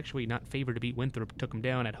 who was actually not favored to beat Winthrop, took them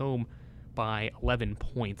down at home by 11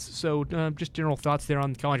 points. So just general thoughts there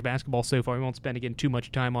on college basketball so far. We won't spend, again, too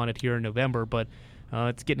much time on it here in November, but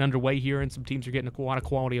it's getting underway here, and some teams are getting a lot of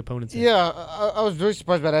quality opponents in. Yeah, I was very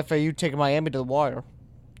surprised about FAU taking Miami to the wire.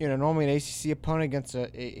 You know, normally an ACC opponent against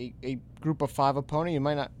a group of 5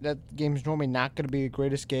 opponent, that game's normally not going to be the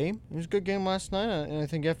greatest game. It was a good game last night, and I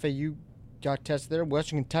think FAU got tested there.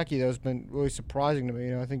 Western Kentucky, though, has been really surprising to me.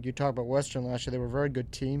 You know, I think you talked about Western last year. They were a very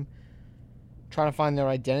good team. Trying to find their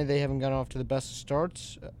identity. They haven't gotten off to the best of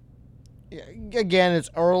starts. Again, it's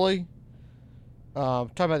early.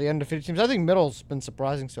 Talking about the undefeated teams, I think Middle's been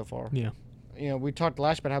surprising so far. Yeah. You know, we talked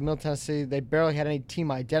last about how Middle Tennessee, they barely had any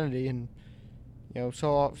team identity, and you know,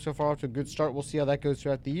 so far off to a good start. We'll see how that goes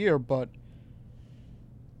throughout the year. But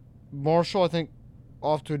Marshall, I think,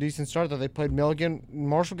 off to a decent start. That they played Milligan.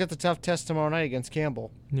 Marshall gets a tough test tomorrow night against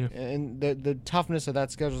Campbell. Yeah. And the toughness of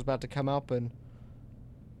that schedule is about to come up. And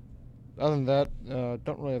other than that,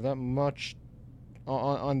 don't really have that much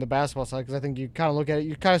on the basketball side, because I think you kind of look at it.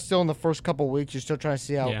 You're kind of still in the first couple of weeks. You're still trying to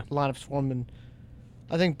see how lineups form, and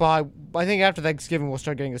I think after Thanksgiving we'll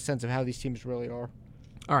start getting a sense of how these teams really are.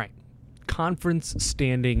 All right, conference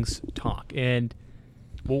standings talk, and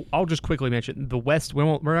I'll just quickly mention the West.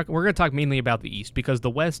 We're going to talk mainly about the East because the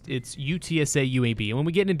West, it's UTSA, UAB, and when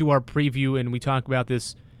we get into our preview and we talk about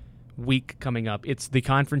this week coming up, it's the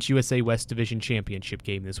Conference USA West Division Championship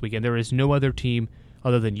game this weekend. There is no other team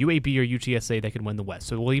other than UAB or UTSA that can win the West,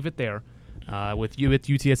 so we'll leave it there. With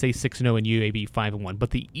UTSA 6-0 and UAB 5-1. But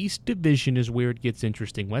the East Division is where it gets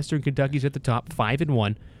interesting. Western Kentucky's at the top,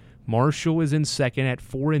 5-1. Marshall is in second at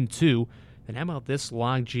 4-2. And how about this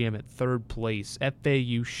logjam at third place?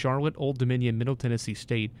 FAU, Charlotte, Old Dominion, Middle Tennessee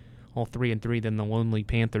State, all 3-3. Then the Lonely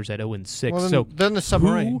Panthers at 0-6. Well, then the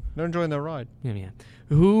submarine. They're enjoying their ride. Yeah.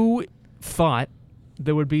 Who thought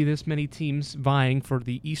there would be this many teams vying for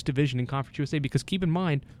the East Division in Conference USA? Because keep in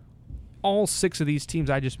mind, all 6 of these teams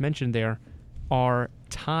I just mentioned there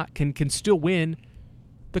can still win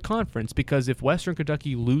the conference, because if Western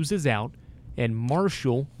Kentucky loses out and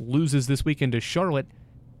Marshall loses this weekend to Charlotte,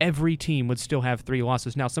 every team would still have 3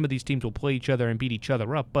 losses. Now, some of these teams will play each other and beat each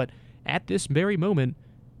other up, but at this very moment,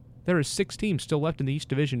 there are 6 teams still left in the East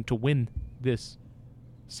Division to win this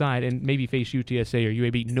side and maybe face UTSA or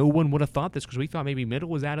UAB. No one would have thought this because we thought maybe Middle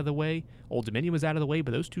was out of the way, Old Dominion was out of the way,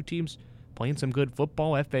 but those 2 teams playing some good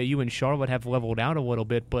football. FAU and Charlotte have leveled out a little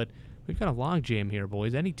bit, but we've got a logjam here,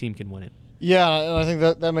 boys. Any team can win it. Yeah, and I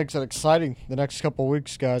think that makes it exciting the next couple of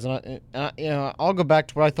weeks, guys. And I'll go back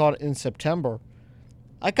to what I thought in September.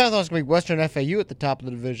 I kind of thought it was going to be Western FAU at the top of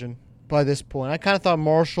the division by this point. I kind of thought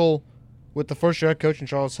Marshall, with the first-year head coach in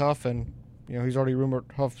Charles Huff, and he's already rumored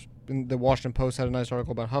Huff. In the Washington Post had a nice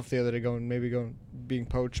article about Huff the other day being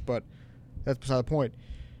poached, but that's beside the point.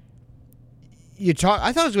 I thought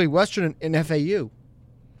it was going to be Western and FAU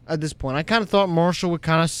at this point. I kind of thought Marshall would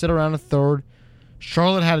kind of sit around a third.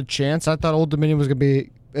 Charlotte had a chance. I thought Old Dominion was going to be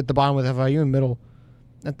at the bottom with FIU and Middle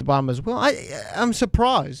at the bottom as well. I'm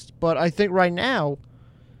surprised, but I think right now,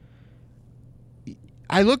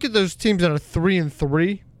 I look at those teams that are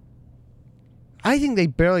 3-3. I think they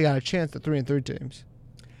barely got a chance, the 3-3 teams.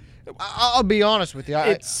 I'll be honest with you.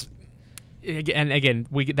 Again,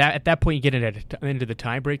 at that point you get into the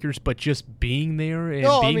tiebreakers, but just being there and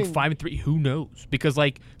being 5-3, who knows? Because,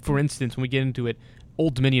 for instance, when we get into it,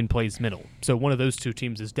 Old Dominion plays Middle, so one of those 2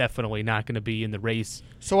 teams is definitely not going to be in the race.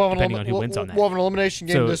 So depending on who wins on that. We'll have an elimination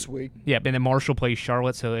game this week. Yeah, and then Marshall plays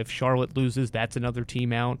Charlotte. So if Charlotte loses, that's another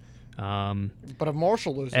team out. But if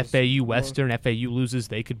Marshall loses, FAU Western, FAU loses,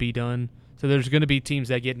 they could be done. So there's going to be teams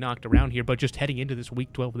that get knocked around here, but just heading into this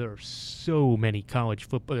Week 12, there are so many college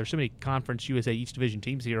football, there's so many Conference USA East Division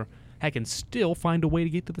teams here that can still find a way to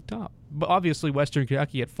get to the top. But obviously, Western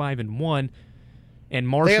Kentucky at 5-1, and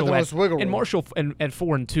Marshall at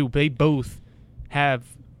 4-2, they both have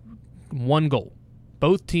one goal.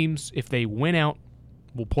 Both teams, if they win out,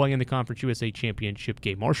 will play in the Conference USA Championship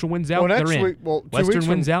game. Marshall wins out, they're in. Western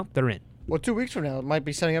wins out, they're in. Well, 2 weeks from now, it might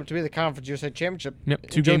be setting up to be the Conference USA Championship in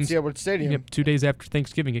Jones C. Edwards Stadium. Yep, 2 days after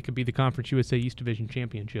Thanksgiving, it could be the Conference USA East Division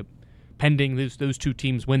Championship, pending those 2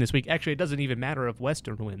 teams win this week. Actually, it doesn't even matter if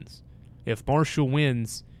Western wins. If Marshall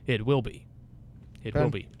wins, it will be. It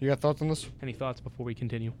will be. You got thoughts on this? Any thoughts before we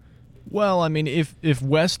continue? Well, I mean, if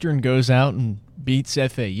Western goes out and beats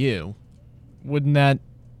FAU, wouldn't that...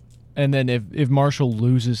 And then if Marshall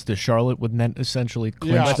loses to Charlotte, wouldn't that essentially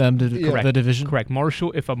clinch them to the division? Correct.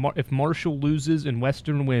 Marshall, if Marshall loses and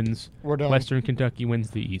Western wins, Western Kentucky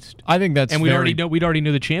wins the East. I think that's and we'd already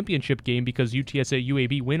know the championship game because UTSA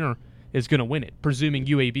UAB winner is going to win it, presuming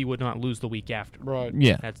UAB would not lose the week after. Right.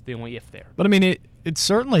 Yeah. That's the only if there. But I mean, it's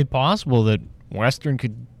certainly possible that Western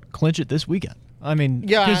could clinch it this weekend. I mean,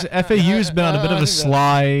 because FAU's been on a bit of a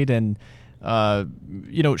slide, and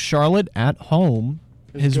Charlotte at home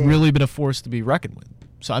has really been a force to be reckoned with.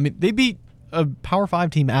 So, I mean, they beat a Power 5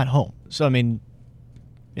 team at home. So, I mean,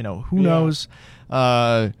 who knows?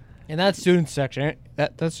 And that student section,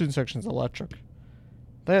 that student section is electric.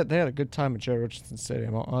 They had a good time at Jerry Richardson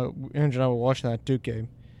Stadium. Andrew and I were watching that Duke game.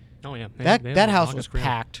 Oh, yeah. That house was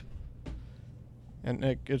packed. And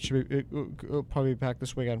it'll probably be packed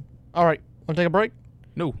this weekend. All right. Want to take a break?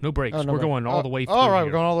 No breaks. We're going all the way through. All right,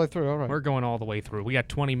 we're going all the way through. All right. We're going all the way through. We got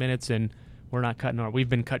 20 minutes, and we're not cutting we've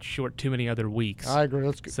been cut short too many other weeks. I agree.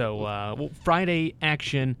 Let's go. So, Friday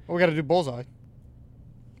action. Well, we got to do Bullseye.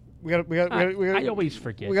 I always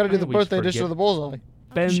forget. We got to do the birthday edition of the Bullseye.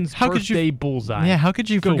 Ben's birthday Bullseye. Yeah, how could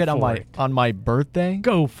you forget on my birthday?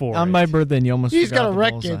 Go for it. On my birthday, and you almost He's forgot got a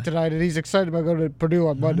rec Bullseye. game tonight, and he's excited about going to Purdue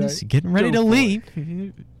on Monday. He's getting ready to leave.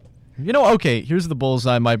 Okay, here's the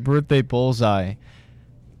Bullseye. My birthday Bullseye.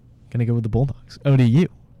 Gonna go with the Bulldogs. ODU.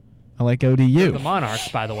 I like ODU. The Monarchs,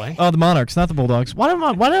 by the way. Oh, the Monarchs, not the Bulldogs. Why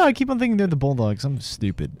do I keep on thinking they're the Bulldogs? I'm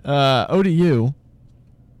stupid. ODU.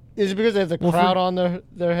 Is it because they have the crowd on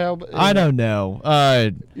their helmet? I don't know.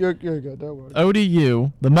 You're good. Don't worry.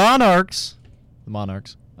 ODU, the Monarchs. The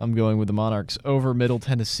Monarchs. I'm going with the Monarchs over Middle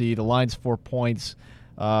Tennessee. The line's 4 points.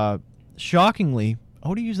 Shockingly,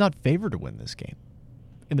 ODU's not favored to win this game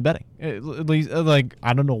in the betting. At least,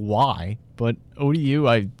 I don't know why, but ODU,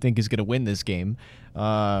 I think, is going to win this game.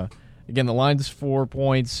 Again, the line's 4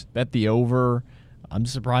 points. Bet the over. I'm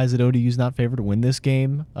surprised that ODU's not favored to win this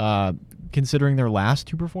game, considering their last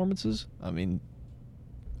two performances. I mean,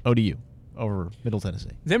 ODU over Middle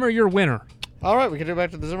Tennessee. Zimmer, your winner. All right, we can go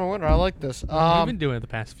back to the Zimmer winner. I like this. We've been doing it the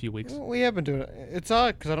past few weeks. We have been doing it. It's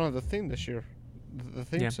odd because I don't have the theme this year. The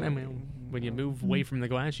theme song. I mean, when you move away from the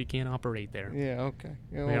glass, you can't operate there. Yeah, okay.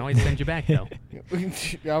 We can always send you back, though. We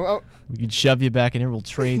can shove you back in here. We'll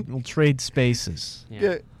trade spaces.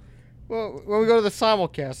 Yeah. Well, when we go to the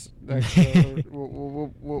simulcast next,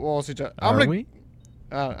 we'll all see each other. Are we?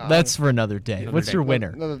 That's for another day. What's your winner?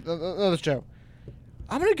 Another show.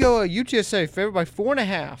 I'm going to go UTSA favored by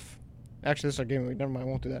 4.5. Actually, this is our game week. Never mind, I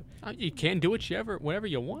won't do that. You can do whatever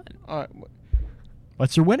you want. All right.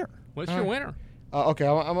 What's your winner? What's your winner? Okay,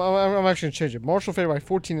 I'm actually going to change it. Marshall favored by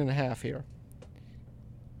 14.5 here.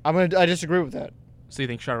 I disagree with that. So you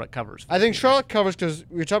think Charlotte covers? I think Charlotte covers because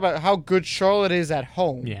we talk about how good Charlotte is at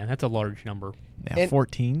home. Yeah, that's a large number. Yeah,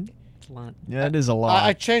 14? It's a lot. Yeah, that is a lot.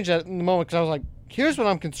 I changed that in the moment because I was like, here's what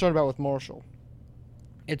I'm concerned about with Marshall.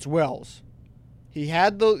 It's Wells. He's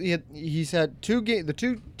had the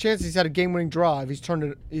two chances he's had a game-winning drive. He's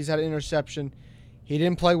had an interception. He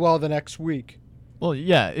didn't play well the next week. Well,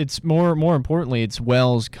 yeah, it's more importantly, it's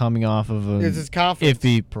Wells coming off of a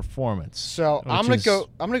iffy performance. So I'm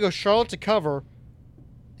gonna go Charlotte to cover,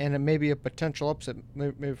 and it may be a potential upset,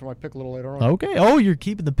 maybe for my pick a little later on. Okay. Oh, you're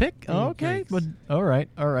keeping the pick. Okay, but all right.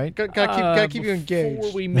 Gotta keep you engaged.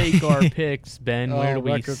 Before we make our picks, Ben, where do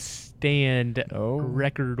we stand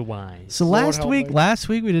record-wise? So last week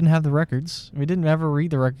we didn't have the records. We didn't ever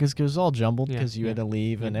read the records because it was all jumbled because you had to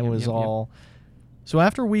leave, and it was all. So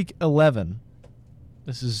after week 11,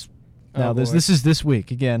 this is this week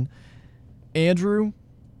again. Andrew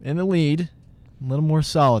in the lead, a little more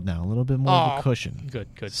solid now, a little bit more of a cushion. Good.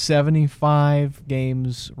 75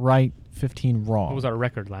 games right, 15 wrong. What was our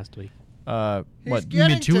record last week? What, you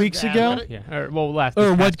mean 2 weeks ago? Yeah.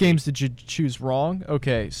 What games did you choose wrong?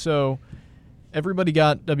 Okay, so everybody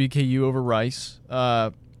got WKU over Rice.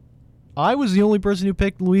 I was the only person who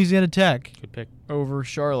picked Louisiana Tech. Good pick. Over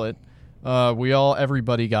Charlotte.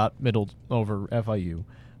 Everybody got Middle over FIU.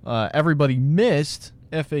 Everybody missed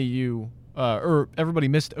FAU, or everybody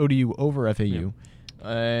missed ODU over FAU. Yeah.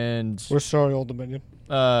 And we're sorry, Old Dominion.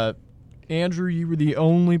 Andrew, you were the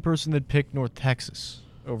only person that picked North Texas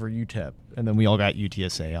over UTEP, and then we all got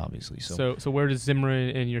UTSA, obviously. So where does Zimmer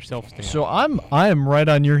and yourself stand? So I am right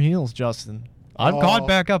on your heels, Justin. I've caught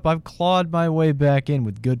back up. I've clawed my way back in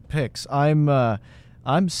with good picks. I'm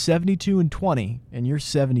 72-20, and you're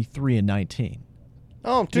 73-19.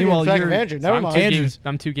 Oh, I'm 2 games back of Andrew. Never mind.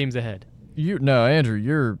 I'm 2 games ahead. Andrew,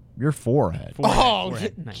 you're 4 ahead.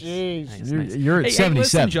 Jeez. Nice. You're at 77.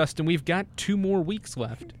 Listen, Justin, we've got 2 more weeks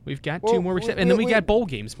left. We've got 2 more weeks left, and then we got bowl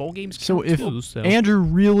games. Bowl games count too. Andrew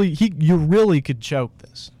you really could choke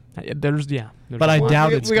this. But I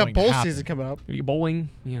doubt it's we going got bowl to happen. season coming up. Bowling,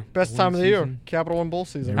 yeah. Best time of the year. Capital One bowl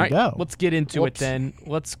season. There we go. Let's get into it then.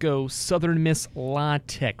 Let's go Southern Miss La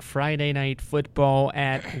Tech. Friday night football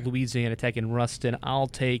at Louisiana Tech in Ruston. I'll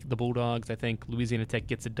take the Bulldogs. I think Louisiana Tech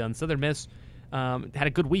gets it done. Southern Miss had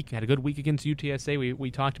a good week. Had a good week against UTSA.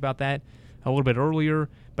 We talked about that a little bit earlier.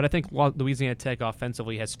 But I think Louisiana Tech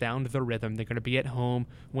offensively has found their rhythm. They're going to be at home.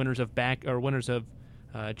 Winners of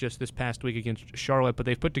just this past week against Charlotte, but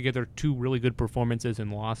they've put together 2 really good performances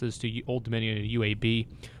and losses to Old Dominion and UAB.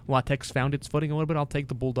 La Tech's found its footing a little bit. I'll take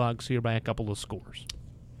the Bulldogs here by a couple of scores.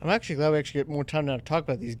 I'm actually glad we actually get more time now to talk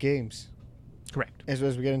about these games. Correct. As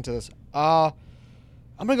we get into this. I'm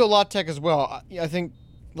going to go La Tech as well. I think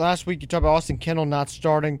last week you talked about Austin Kendall not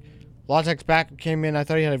starting. La Tech's back came in. I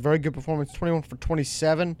thought he had a very good performance, 21 for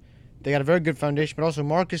 27. They got a very good foundation, but also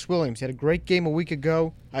Marcus Williams. He had a great game a week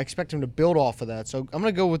ago. I expect him to build off of that. So I'm going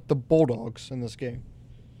to go with the Bulldogs in this game.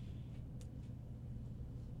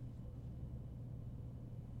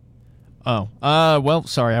 Well,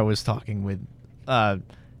 sorry, I was talking with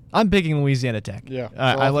I'm picking Louisiana Tech. Yeah,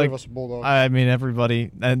 I like us Bulldogs. I mean everybody,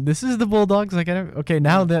 and this is the Bulldogs.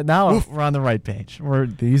 Now we're on the right page.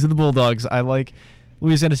 These are the Bulldogs. I like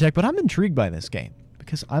Louisiana Tech, but I'm intrigued by this game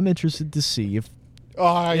because I'm interested to see if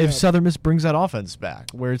Southern Miss brings that offense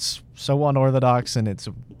back, where it's so unorthodox and it's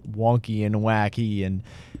wonky and wacky, and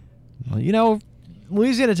Well,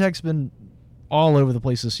 Louisiana Tech's been all over the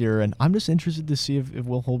place this year, and I'm just interested to see if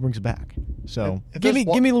Will Holbrook's back. So give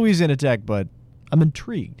me Louisiana Tech, but I'm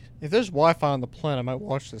intrigued. If there's Wi-Fi on the plane, I might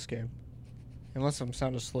watch this game, unless I'm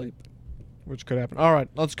sound asleep, which could happen. All right,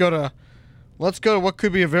 let's go to what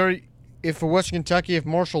could be if for Western Kentucky, if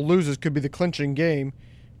Marshall loses, could be the clinching game.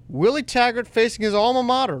 Willie Taggart facing his alma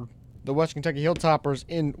mater, the Western Kentucky Hilltoppers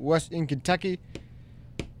in Kentucky.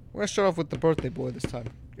 We're going to start off with the birthday boy this time.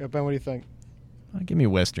 Ben, what do you think? Give me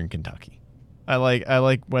Western Kentucky. I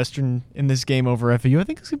like Western in this game over FAU. I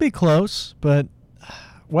think it's going to be close, but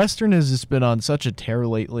Western has just been on such a tear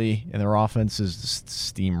lately, and their offense is just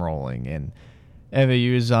steamrolling, and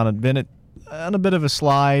FAU is on a bit of a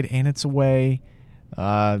slide, and it's away.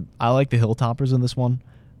 I like the Hilltoppers in this one.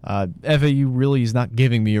 FAU really is not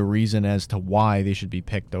giving me a reason as to why they should be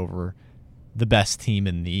picked over the best team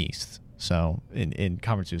in the East. So in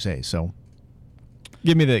Conference USA. So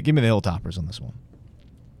give me the Hilltoppers on this one.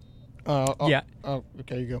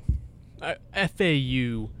 Okay, you go.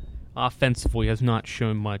 FAU offensively has not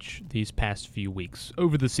shown much these past few weeks.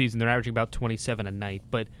 Over the season, they're averaging about 27 a night,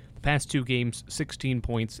 but the past two games, 16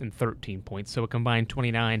 points and 13 points. So a combined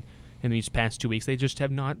 29 in these past 2 weeks. They just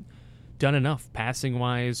have not done enough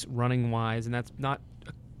passing-wise, running-wise, and that's not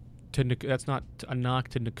a knock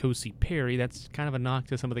to N'Kosi Perry. That's kind of a knock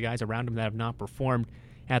to some of the guys around him that have not performed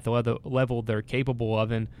at the level they're capable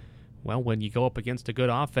of. And, well, when you go up against a good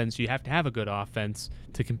offense, you have to have a good offense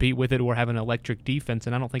to compete with it or have an electric defense,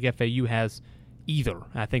 and I don't think FAU has either.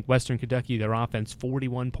 I think Western Kentucky, their offense,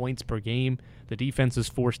 41 points per game. The defense has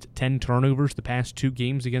forced 10 turnovers the past 2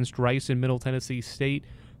 games against Rice and Middle Tennessee State.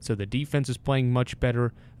 So the defense is playing much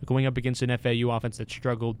better. Going up against an FAU offense that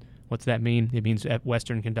struggled, what's that mean? It means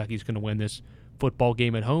Western Kentucky is going to win this football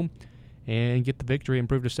game at home and get the victory,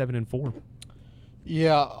 improve to 7-4.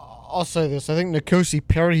 Yeah, I'll say this. I think N'Kosi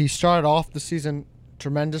Perry, he started off the season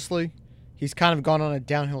tremendously. He's kind of gone on a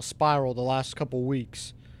downhill spiral the last couple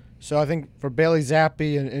weeks. So I think for Bailey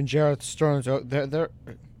Zappi and Jareth Stearns, they're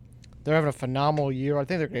having a phenomenal year. I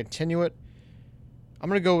think they're going to continue it. I'm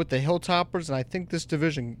going to go with the Hilltoppers, and I think this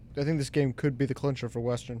game could be the clincher for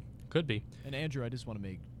Western. Could be. And Andrew, I just want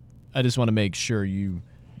to make sure you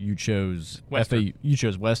chose Western. FAU. You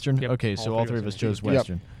chose Western. Yep. Okay, so all three of us chose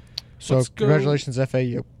Western. Yep. So congratulations,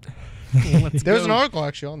 FAU. There was an article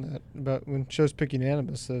actually on that about when shows pick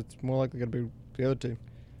unanimous, so it's more likely going to be the other team.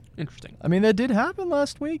 Interesting. I mean, that did happen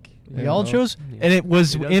last week. Yeah, we all chose, and it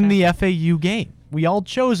was in the FAU game. We all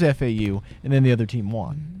chose FAU, and then the other team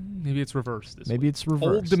won. Maybe it's reversed this Maybe week. it's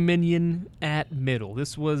reversed. Old Dominion at Middle.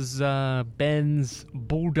 This was Ben's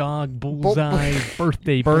Bulldog Bullseye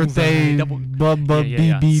birthday. BBBBB.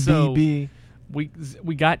 So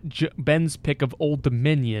we got Ben's pick of Old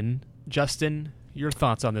Dominion. Justin, your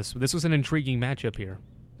thoughts on this? This was an intriguing matchup here.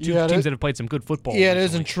 Two teams that have played some good football. Yeah, recently. It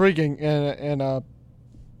is intriguing, and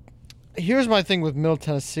here's my thing with Middle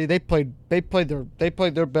Tennessee. They played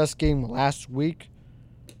their best game last week.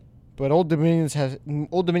 But Old Dominion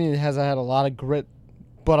has had a lot of grit.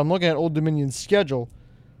 But I'm looking at Old Dominion's schedule.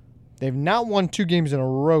 They've not won 2 games in a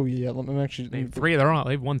row yet. They've 3 in a row.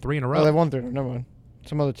 They've won 3 in a row. Oh, they've won 3. Never mind.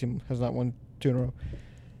 Some other team has not won 2 in a row.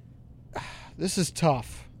 This is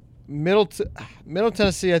tough. Middle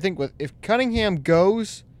Tennessee, I think, if Cunningham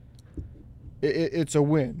goes, it's a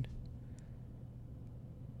win.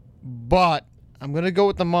 But I'm going to go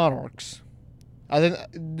with the Monarchs. I think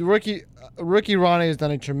Ricky Ronnie has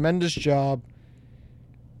done a tremendous job.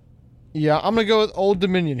 Yeah, I'm gonna go with Old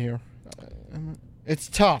Dominion here. It's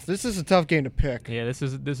tough. This is a tough game to pick. Yeah, this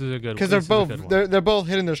is a good one. Because they're both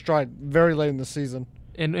hitting their stride very late in the season.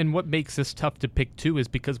 And what makes this tough to pick too is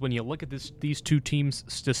because when you look at these two teams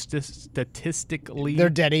statistically, they're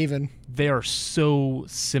dead even. They are so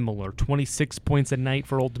similar. 26 points a night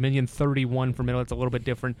for Old Dominion, 31 for Middle. It's a little bit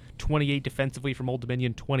different. 28 defensively from Old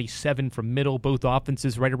Dominion, 27 from Middle. Both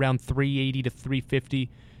offenses right around 380 to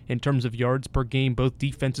 350 in terms of yards per game. Both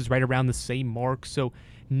defenses right around the same mark. So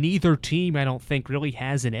neither team, I don't think, really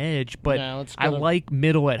has an edge. But I like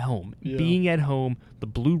Middle at home. Yeah. Being at home, the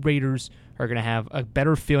Blue Raiders are going to have a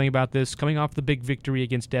better feeling about this, coming off the big victory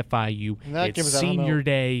against FIU. It's senior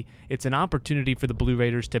day. It's an opportunity for the Blue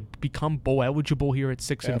Raiders to become bowl eligible here at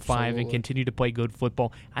 6-5 and continue to play good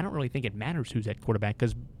football. I don't really think it matters who's at quarterback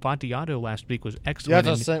because Vontiato last week was excellent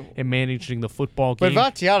in managing the football game.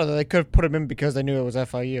 But Vontiato, they could have put him in because they knew it was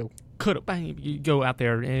FIU. Could have. You go out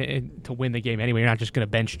there to win the game anyway. You're not just going to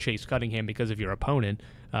bench Chase Cunningham because of your opponent.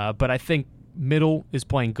 But I think Middle is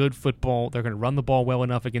playing good football. They're going to run the ball well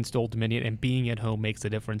enough against Old Dominion, and being at home makes a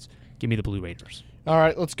difference. Give me the Blue Raiders. All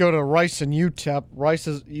right, let's go to Rice and UTEP.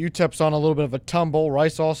 UTEP's on a little bit of a tumble.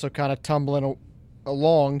 Rice also kind of tumbling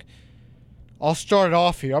along. I'll start it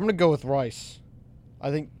off here. I'm going to go with Rice.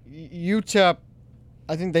 I think UTEP,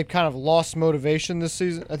 I think they've kind of lost motivation this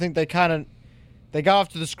season. I think they got off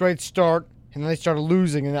to this great start, and then they started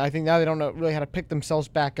losing, and I think now they don't know really how to pick themselves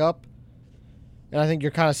back up. And I think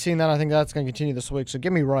you're kind of seeing that. I think that's going to continue this week. So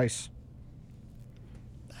give me Rice.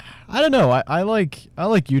 I don't know. I like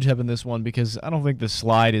UTEP in this one because I don't think the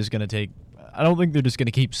slide is going to take. I don't think they're just going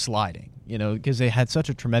to keep sliding. Because they had such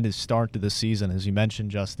a tremendous start to the season, as you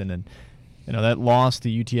mentioned, Justin, and that loss to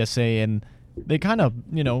UTSA, and they kind of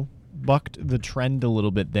bucked the trend a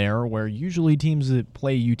little bit there, where usually teams that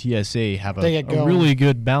play UTSA have a really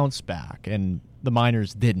good bounce back, and the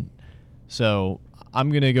Miners didn't. So I'm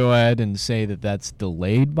going to go ahead and say that that's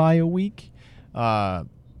delayed by a week,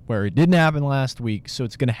 where it didn't happen last week, so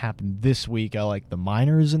it's going to happen this week. I like the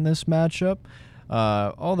Miners in this matchup.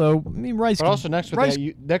 Although, Rice... But also next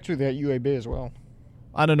week they got UAB as well.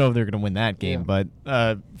 I don't know if they're going to win that game, but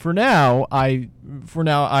for now, I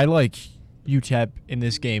like UTEP in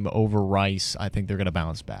this game over Rice. I think they're going to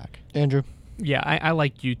bounce back. Andrew? Yeah, I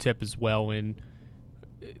like UTEP as well, and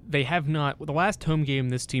they have not... The last home game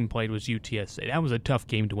this team played was UTSA. That was a tough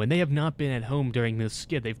game to win. They have not been at home during this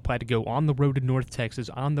skid. They've had to go on the road to North Texas,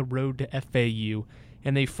 on the road to FAU,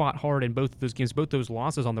 and they fought hard in both of those games. Both those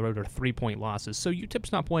losses on the road are 3-point losses. So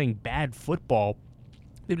UTEP's not playing bad football.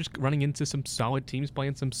 They're just running into some solid teams,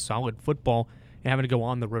 playing some solid football, and having to go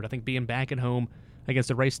on the road. I think being back at home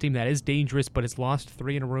against a Rice team that is dangerous, but has lost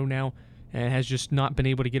 3 in a row now, and has just not been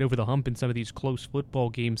able to get over the hump in some of these close football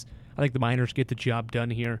games. I think the Miners get the job done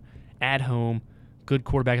here at home. Good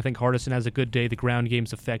quarterback. I think Hardison has a good day. The ground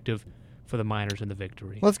game's effective for the Miners in the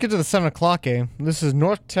victory. Let's get to the 7 o'clock game. This is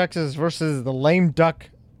North Texas versus the lame duck,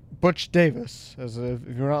 Butch Davis. If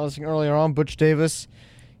you're not listening earlier on, Butch Davis,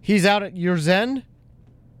 he's out at year's end.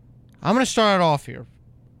 I'm going to start it off here.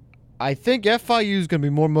 I think FIU is going to be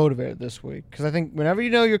more motivated this week because I think whenever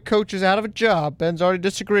your coach is out of a job, Ben's already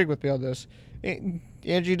disagreed with me on this.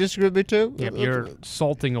 Angie, you disagree with me too? Yep, you're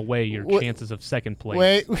salting away your chances of second place.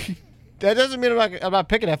 Wait, that doesn't mean I'm not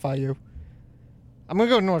picking FIU. I'm going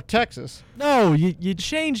to go to North Texas. No, you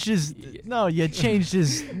changed his... No, you changed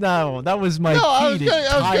his... No, that was my key to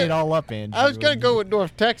tie it all up, Andrew. I was going to go with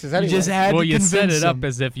North Texas anyway. You just had to convince him. You set it up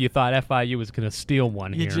as if you thought FIU was going to steal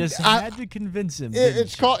one here. You just had to convince him.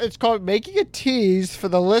 It's called making a tease for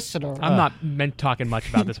the listener. I'm not talking much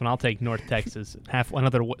about this one. I'll take North Texas.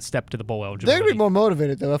 Another step to the bowl eligibility. They're going to be more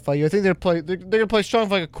motivated, though, FIU. I think they're going to play strong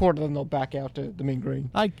for like a quarter, then they'll back out to the Mean Green.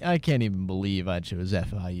 I can't even believe I chose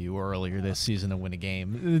FIU earlier this season to win a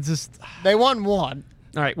game. It's just... They won one.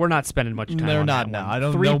 All right, we're not spending much time They're on not that now. one. I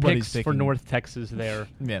don't. 3 nobody's picks picking. for North Texas there.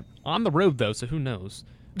 Yeah. On the road, though, so who knows?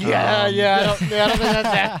 Yeah. I don't think that's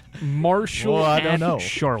that. Marshall I don't know.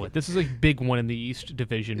 Charlotte. This is a big one in the East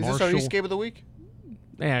Division. Is this our East game of the week?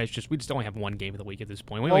 Yeah, it's just we just only have one game of the week at this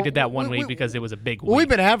point. We only did that one week because it was a big week. Well, we've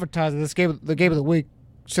been advertising the game of the week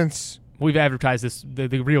since... We've advertised this the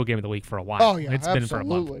real game of the week for a while. Oh, yeah, it's been for a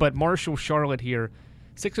month. But Marshall Charlotte here,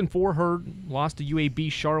 6-4 Herd, lost to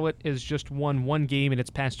UAB. Charlotte has just won 1 game in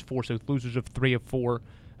its past 4, so losers of 3 of 4.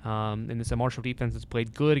 And this Marshall defense has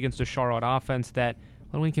played good against a Charlotte offense that a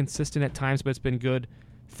little inconsistent at times, but it's been good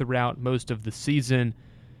throughout most of the season.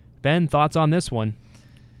 Ben, thoughts on this one?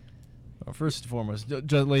 Well, first and foremost,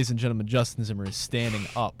 ladies and gentlemen, Justin Zimmer is standing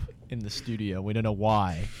up in the studio. We don't know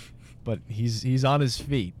why, but he's on his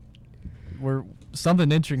feet.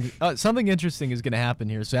 Something interesting is going to happen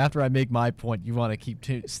here. So after I make my point, you want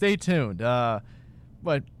to stay tuned.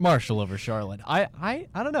 But Marshall over Charlotte. I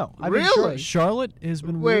don't know. Really? Charlotte has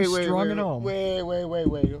been really strong at home. Wait.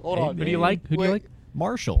 Hold on. Who do you like? Who do you like?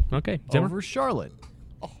 Marshall. Okay. Zimmer? Over Charlotte.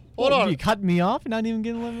 Hold on. You cut me off? You're not even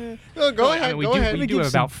going to let me... No, go ahead. We do have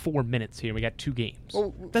about 4 minutes here. We got 2 games.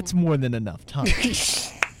 Well, that's more than enough time.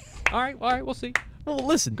 All right. We'll see. Well,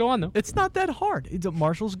 listen. Go on, though. It's not that hard.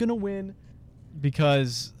 Marshall's going to win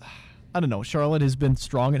because, I don't know, Charlotte has been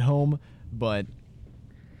strong at home, but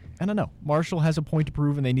I don't know. Marshall has a point to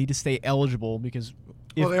prove, and they need to stay eligible because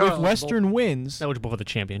if Western wins... Eligible for the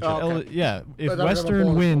championship. Oh, okay. If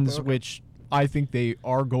Western wins, which I think they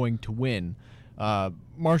are going to win,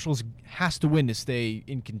 Marshall's has to win to stay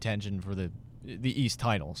in contention for the East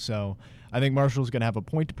title. So I think Marshall's going to have a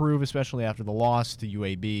point to prove, especially after the loss to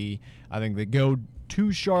UAB. I think they go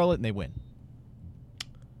to Charlotte and they win.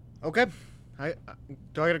 Okay.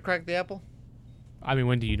 Do I get to crack the apple? I mean,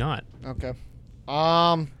 when do you not? Okay.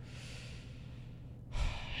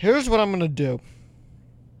 Here's what I'm going to do.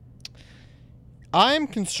 I'm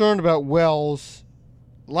concerned about Wells.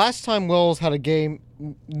 Last time Wells had a game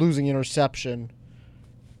losing interception,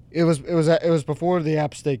 it was before the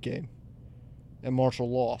App State game, and Marshall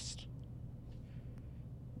lost.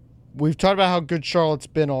 We've talked about how good Charlotte's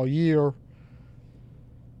been all year.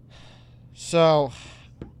 So,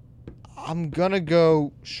 I'm going to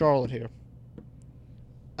go Charlotte here.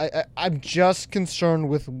 I'm just concerned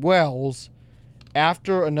with Wells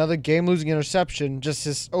after another game-losing interception, just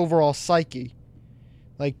his overall psyche.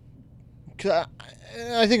 Like,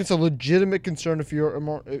 I think it's a legitimate concern if you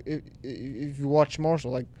watch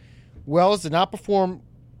Marshall. Like, Wells did not perform.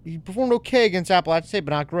 He performed okay against Appalachian State,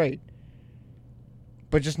 but not great.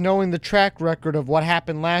 But just knowing the track record of what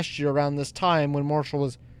happened last year around this time when Marshall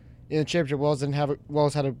was in the championship,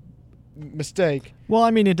 Wells had a mistake. Well, I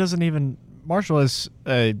mean, it doesn't even. Marshall is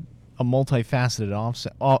a multifaceted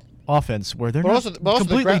offense where they're not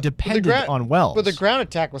completely dependent on Wells. But the ground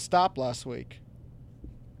attack was stopped last week.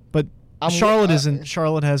 But Charlotte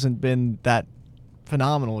hasn't been that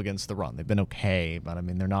phenomenal against the run. They've been okay, but I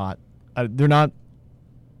mean they're not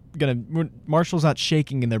Marshall's not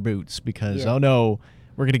shaking in their boots because oh no,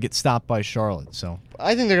 we're gonna get stopped by Charlotte. So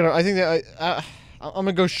I think they're gonna. I'm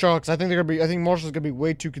gonna go Charlotte because I think Marshall's gonna be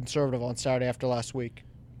way too conservative on Saturday after last week.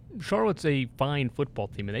 Charlotte's a fine football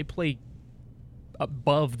team, and they play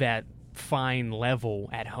above that fine level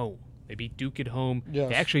at home. They beat Duke at home. Yes.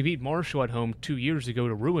 They actually beat Marshall at home 2 years ago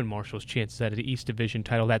to ruin Marshall's chances at the East Division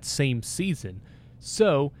title that same season.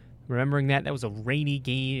 So, remembering that was a rainy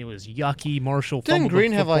game. It was yucky. Marshall fumbled the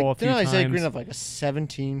football a few times. Isaiah Green have like a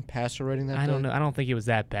 17 passer rating that day? I don't know. I don't think it was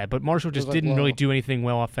that bad. But Marshall just didn't really do anything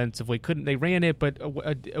well offensively. They ran it, but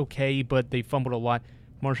okay, but they fumbled a lot.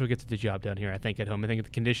 Marshall gets the job done here, I think, at home. I think the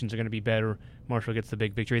conditions are going to be better. Marshall gets the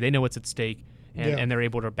big victory. They know what's at stake, and they're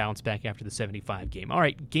able to bounce back after the 75 game. All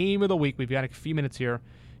right, game of the week. We've got a few minutes here.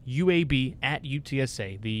 UAB at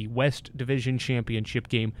UTSA, the West Division Championship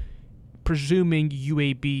game. Presuming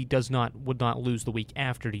UAB would not lose the week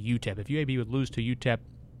after to UTEP. If UAB would lose to UTEP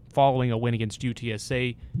following a win against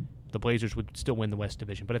UTSA, the Blazers would still win the West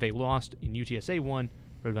Division. But if they lost and UTSA won,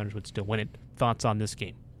 Roadrunners would still win it. Thoughts on this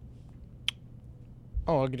game?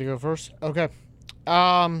 Oh, I get to go first? Okay.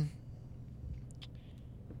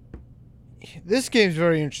 This game's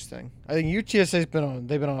very interesting. I think UTSA's been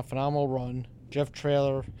on a phenomenal run. Jeff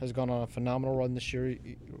Traylor has gone on a phenomenal run this year,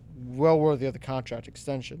 well worthy of the contract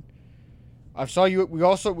extension. All three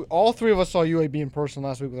of us saw UAB in person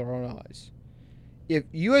last week with our own eyes. I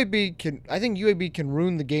think UAB can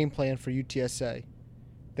ruin the game plan for UTSA.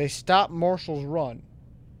 They stop Marshall's run.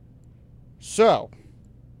 So,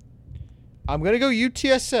 I'm going to go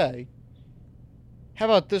UTSA. How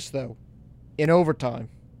about this, though? In overtime.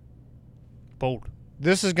 Bold.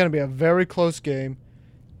 This is going to be a very close game.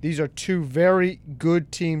 These are two very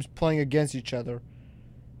good teams playing against each other.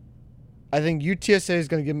 I think UTSA is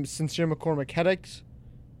going to give Sincere McCormick headaches.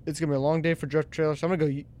 It's going to be a long day for Jeff Traylor. So I'm going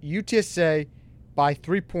to go UTSA by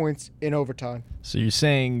 3 points in overtime. So you're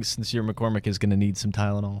saying Sincere McCormick is going to need some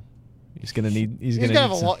Tylenol? He's going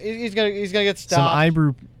to get stopped.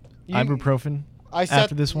 Some ibuprofen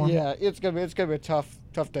after this one? Yeah, it's gonna be a tough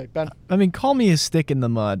day. Ben? I mean, call me a stick in the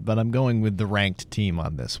mud, but I'm going with the ranked team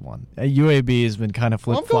on this one. UAB has been kind of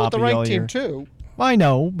flip-floppy all year. I'm going with the ranked team, too. I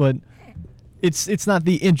know, but it's not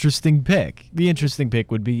the interesting pick. The interesting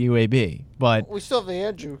pick would be UAB, but we still have the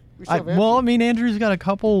Andrew. Well, I mean, Andrew's got a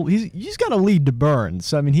couple. He's got a lead to burn,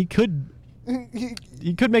 so I mean, he could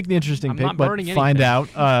make the interesting pick, but find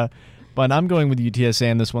out. But I'm going with UTSA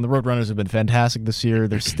in this one. The Roadrunners have been fantastic this year.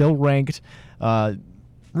 They're still ranked.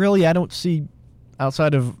 Really, I don't see,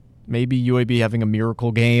 outside of maybe UAB having a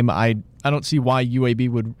miracle game, I don't see why UAB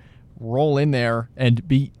would roll in there and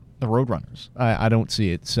beat the Roadrunners. I don't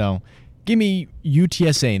see it. So give me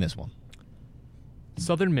UTSA in this one.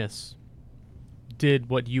 Southern Miss did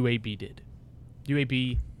what UAB did.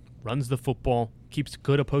 UAB runs the football, keeps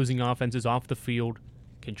good opposing offenses off the field,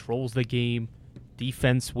 controls the game.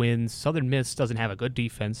 Defense wins. Southern Miss doesn't have a good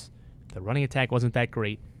defense. The running attack wasn't that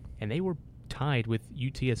great, and they were tied with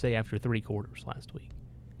UTSA after 3 quarters last week.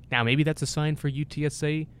 Now, maybe that's a sign for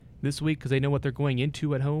UTSA this week because they know what they're going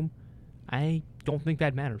into at home. I don't think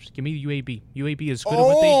that matters. Give me the UAB. UAB is good at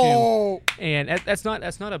what they do, and that's not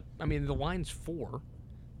a. I mean, the line's 4.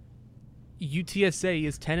 UTSA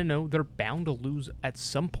is 10-0. They're bound to lose at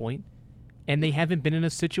some point, and they haven't been in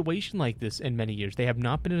a situation like this in many years. They have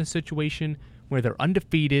not been in a situation where they're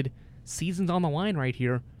undefeated, season's on the line right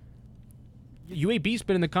here. UAB's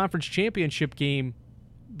been in the conference championship game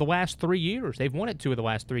the last 3 years. They've won it 2 of the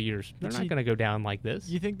last 3 years. They're not going to go down like this.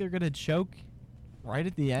 You think they're going to choke right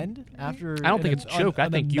at the end? After I don't think it's a choke. I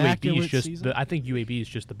think UAB is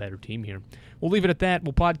just the better team here. We'll leave it at that.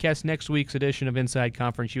 We'll podcast next week's edition of Inside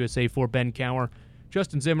Conference USA. For Ben Cower,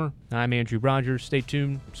 Justin Zimmer, I'm Andrew Rogers. Stay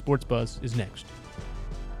tuned. Sports Buzz is next.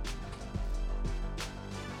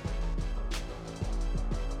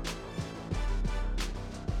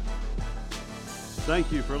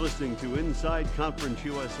 Thank you for listening to Inside Conference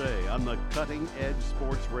USA on the Cutting Edge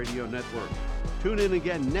Sports Radio Network. Tune in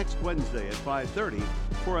again next Wednesday at 5:30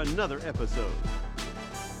 for another episode.